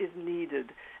is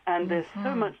needed, and there's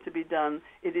so much to be done.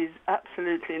 It is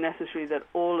absolutely necessary that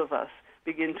all of us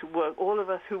begin to work, all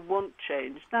of us who want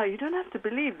change. Now, you don't have to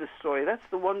believe the story. That's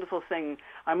the wonderful thing.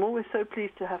 I'm always so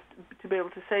pleased to have to be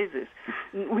able to say this.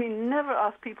 We never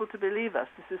ask people to believe us.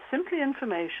 This is simply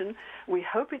information. We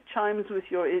hope it chimes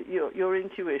with your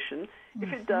intuition.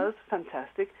 If it does,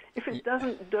 fantastic. If it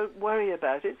doesn't, don't worry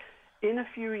about it. In a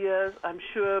few years, I'm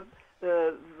sure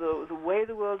the way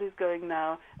the world is going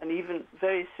now, and even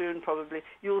very soon probably,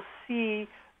 you'll see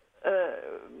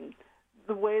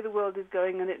the way the world is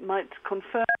going, and it might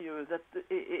confirm you that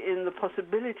in the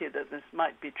possibility that this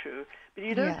might be true. But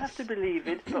you don't have to believe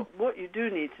it, but what you do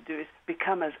need to do is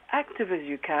become as active as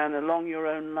you can along your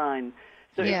own line.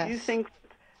 So if you think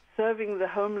serving the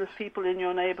homeless people in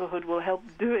your neighborhood will help,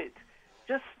 do it.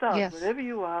 Just start wherever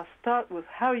you are, start with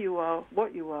how you are,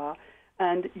 what you are,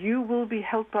 and you will be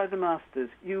helped by the masters.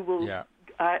 You will,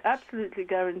 I absolutely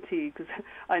guarantee, because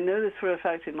I know this for a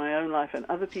fact in my own life, and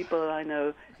other people that I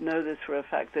know this for a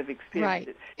fact. They've experienced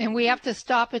it. And we have to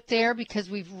stop it there because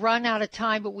we've run out of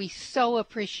time, but we so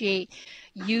appreciate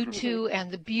you two and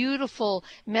the beautiful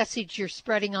message you're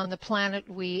spreading on the planet.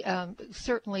 We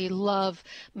certainly love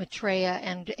Maitreya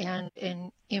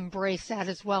and embrace that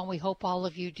as well. And we hope all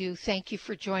of you do. Thank you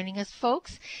for joining us,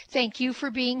 folks. Thank you for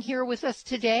being here with us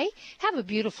today. Have a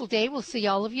beautiful day. We'll see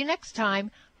all of you next time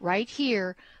right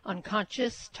here on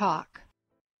Conscious Talk.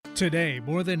 Today,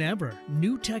 more than ever,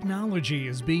 new technology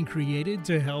is being created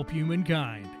to help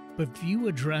humankind. But few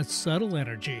address subtle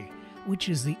energy, which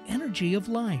is the energy of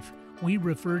life we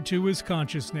refer to as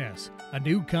consciousness. A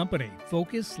new company,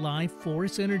 Focus Life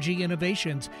Force Energy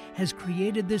Innovations, has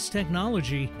created this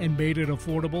technology and made it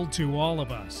affordable to all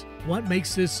of us. What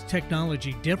makes this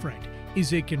technology different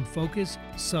is it can focus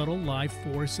subtle life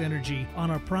force energy on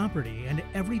a property and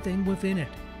everything within it.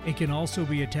 It can also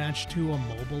be attached to a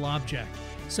mobile object,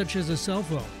 such as a cell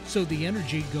phone, so the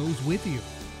energy goes with you.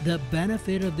 The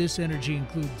benefit of this energy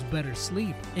includes better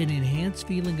sleep, an enhanced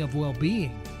feeling of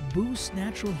well-being, boosts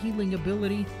natural healing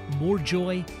ability, more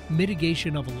joy,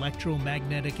 mitigation of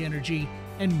electromagnetic energy,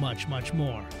 and much, much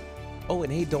more. Oh,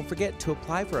 and hey, don't forget to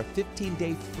apply for a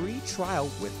 15-day free trial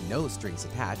with no strings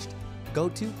attached. Go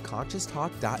to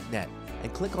ConsciousTalk.net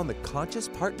and click on the Conscious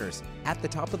Partners at the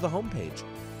top of the homepage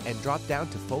and drop down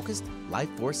to Focused Life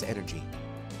Force Energy.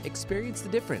 Experience the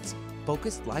difference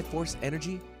Focused Life Force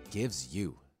Energy gives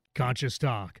you. Conscious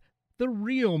Talk, the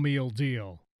real meal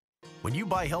deal. When you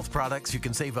buy health products, you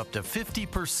can save up to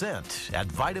 50% at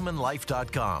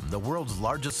VitaminLife.com, the world's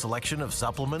largest selection of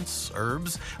supplements,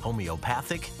 herbs,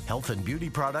 homeopathic, health and beauty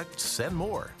products, and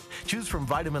more. Choose from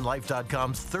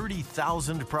VitaminLife.com's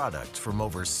 30,000 products from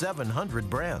over 700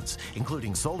 brands,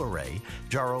 including Solaray,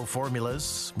 Jarrow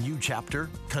Formulas, New Chapter,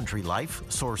 Country Life,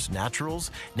 Source Naturals,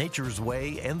 Nature's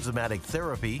Way, Enzymatic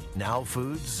Therapy, Now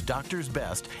Foods, Doctor's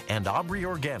Best, and Aubrey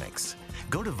Organics.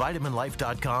 Go to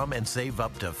VitaminLife.com and save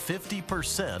up to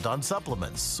 50% on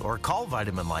supplements, or call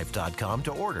VitaminLife.com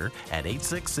to order at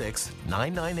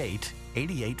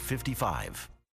 866-998-8855.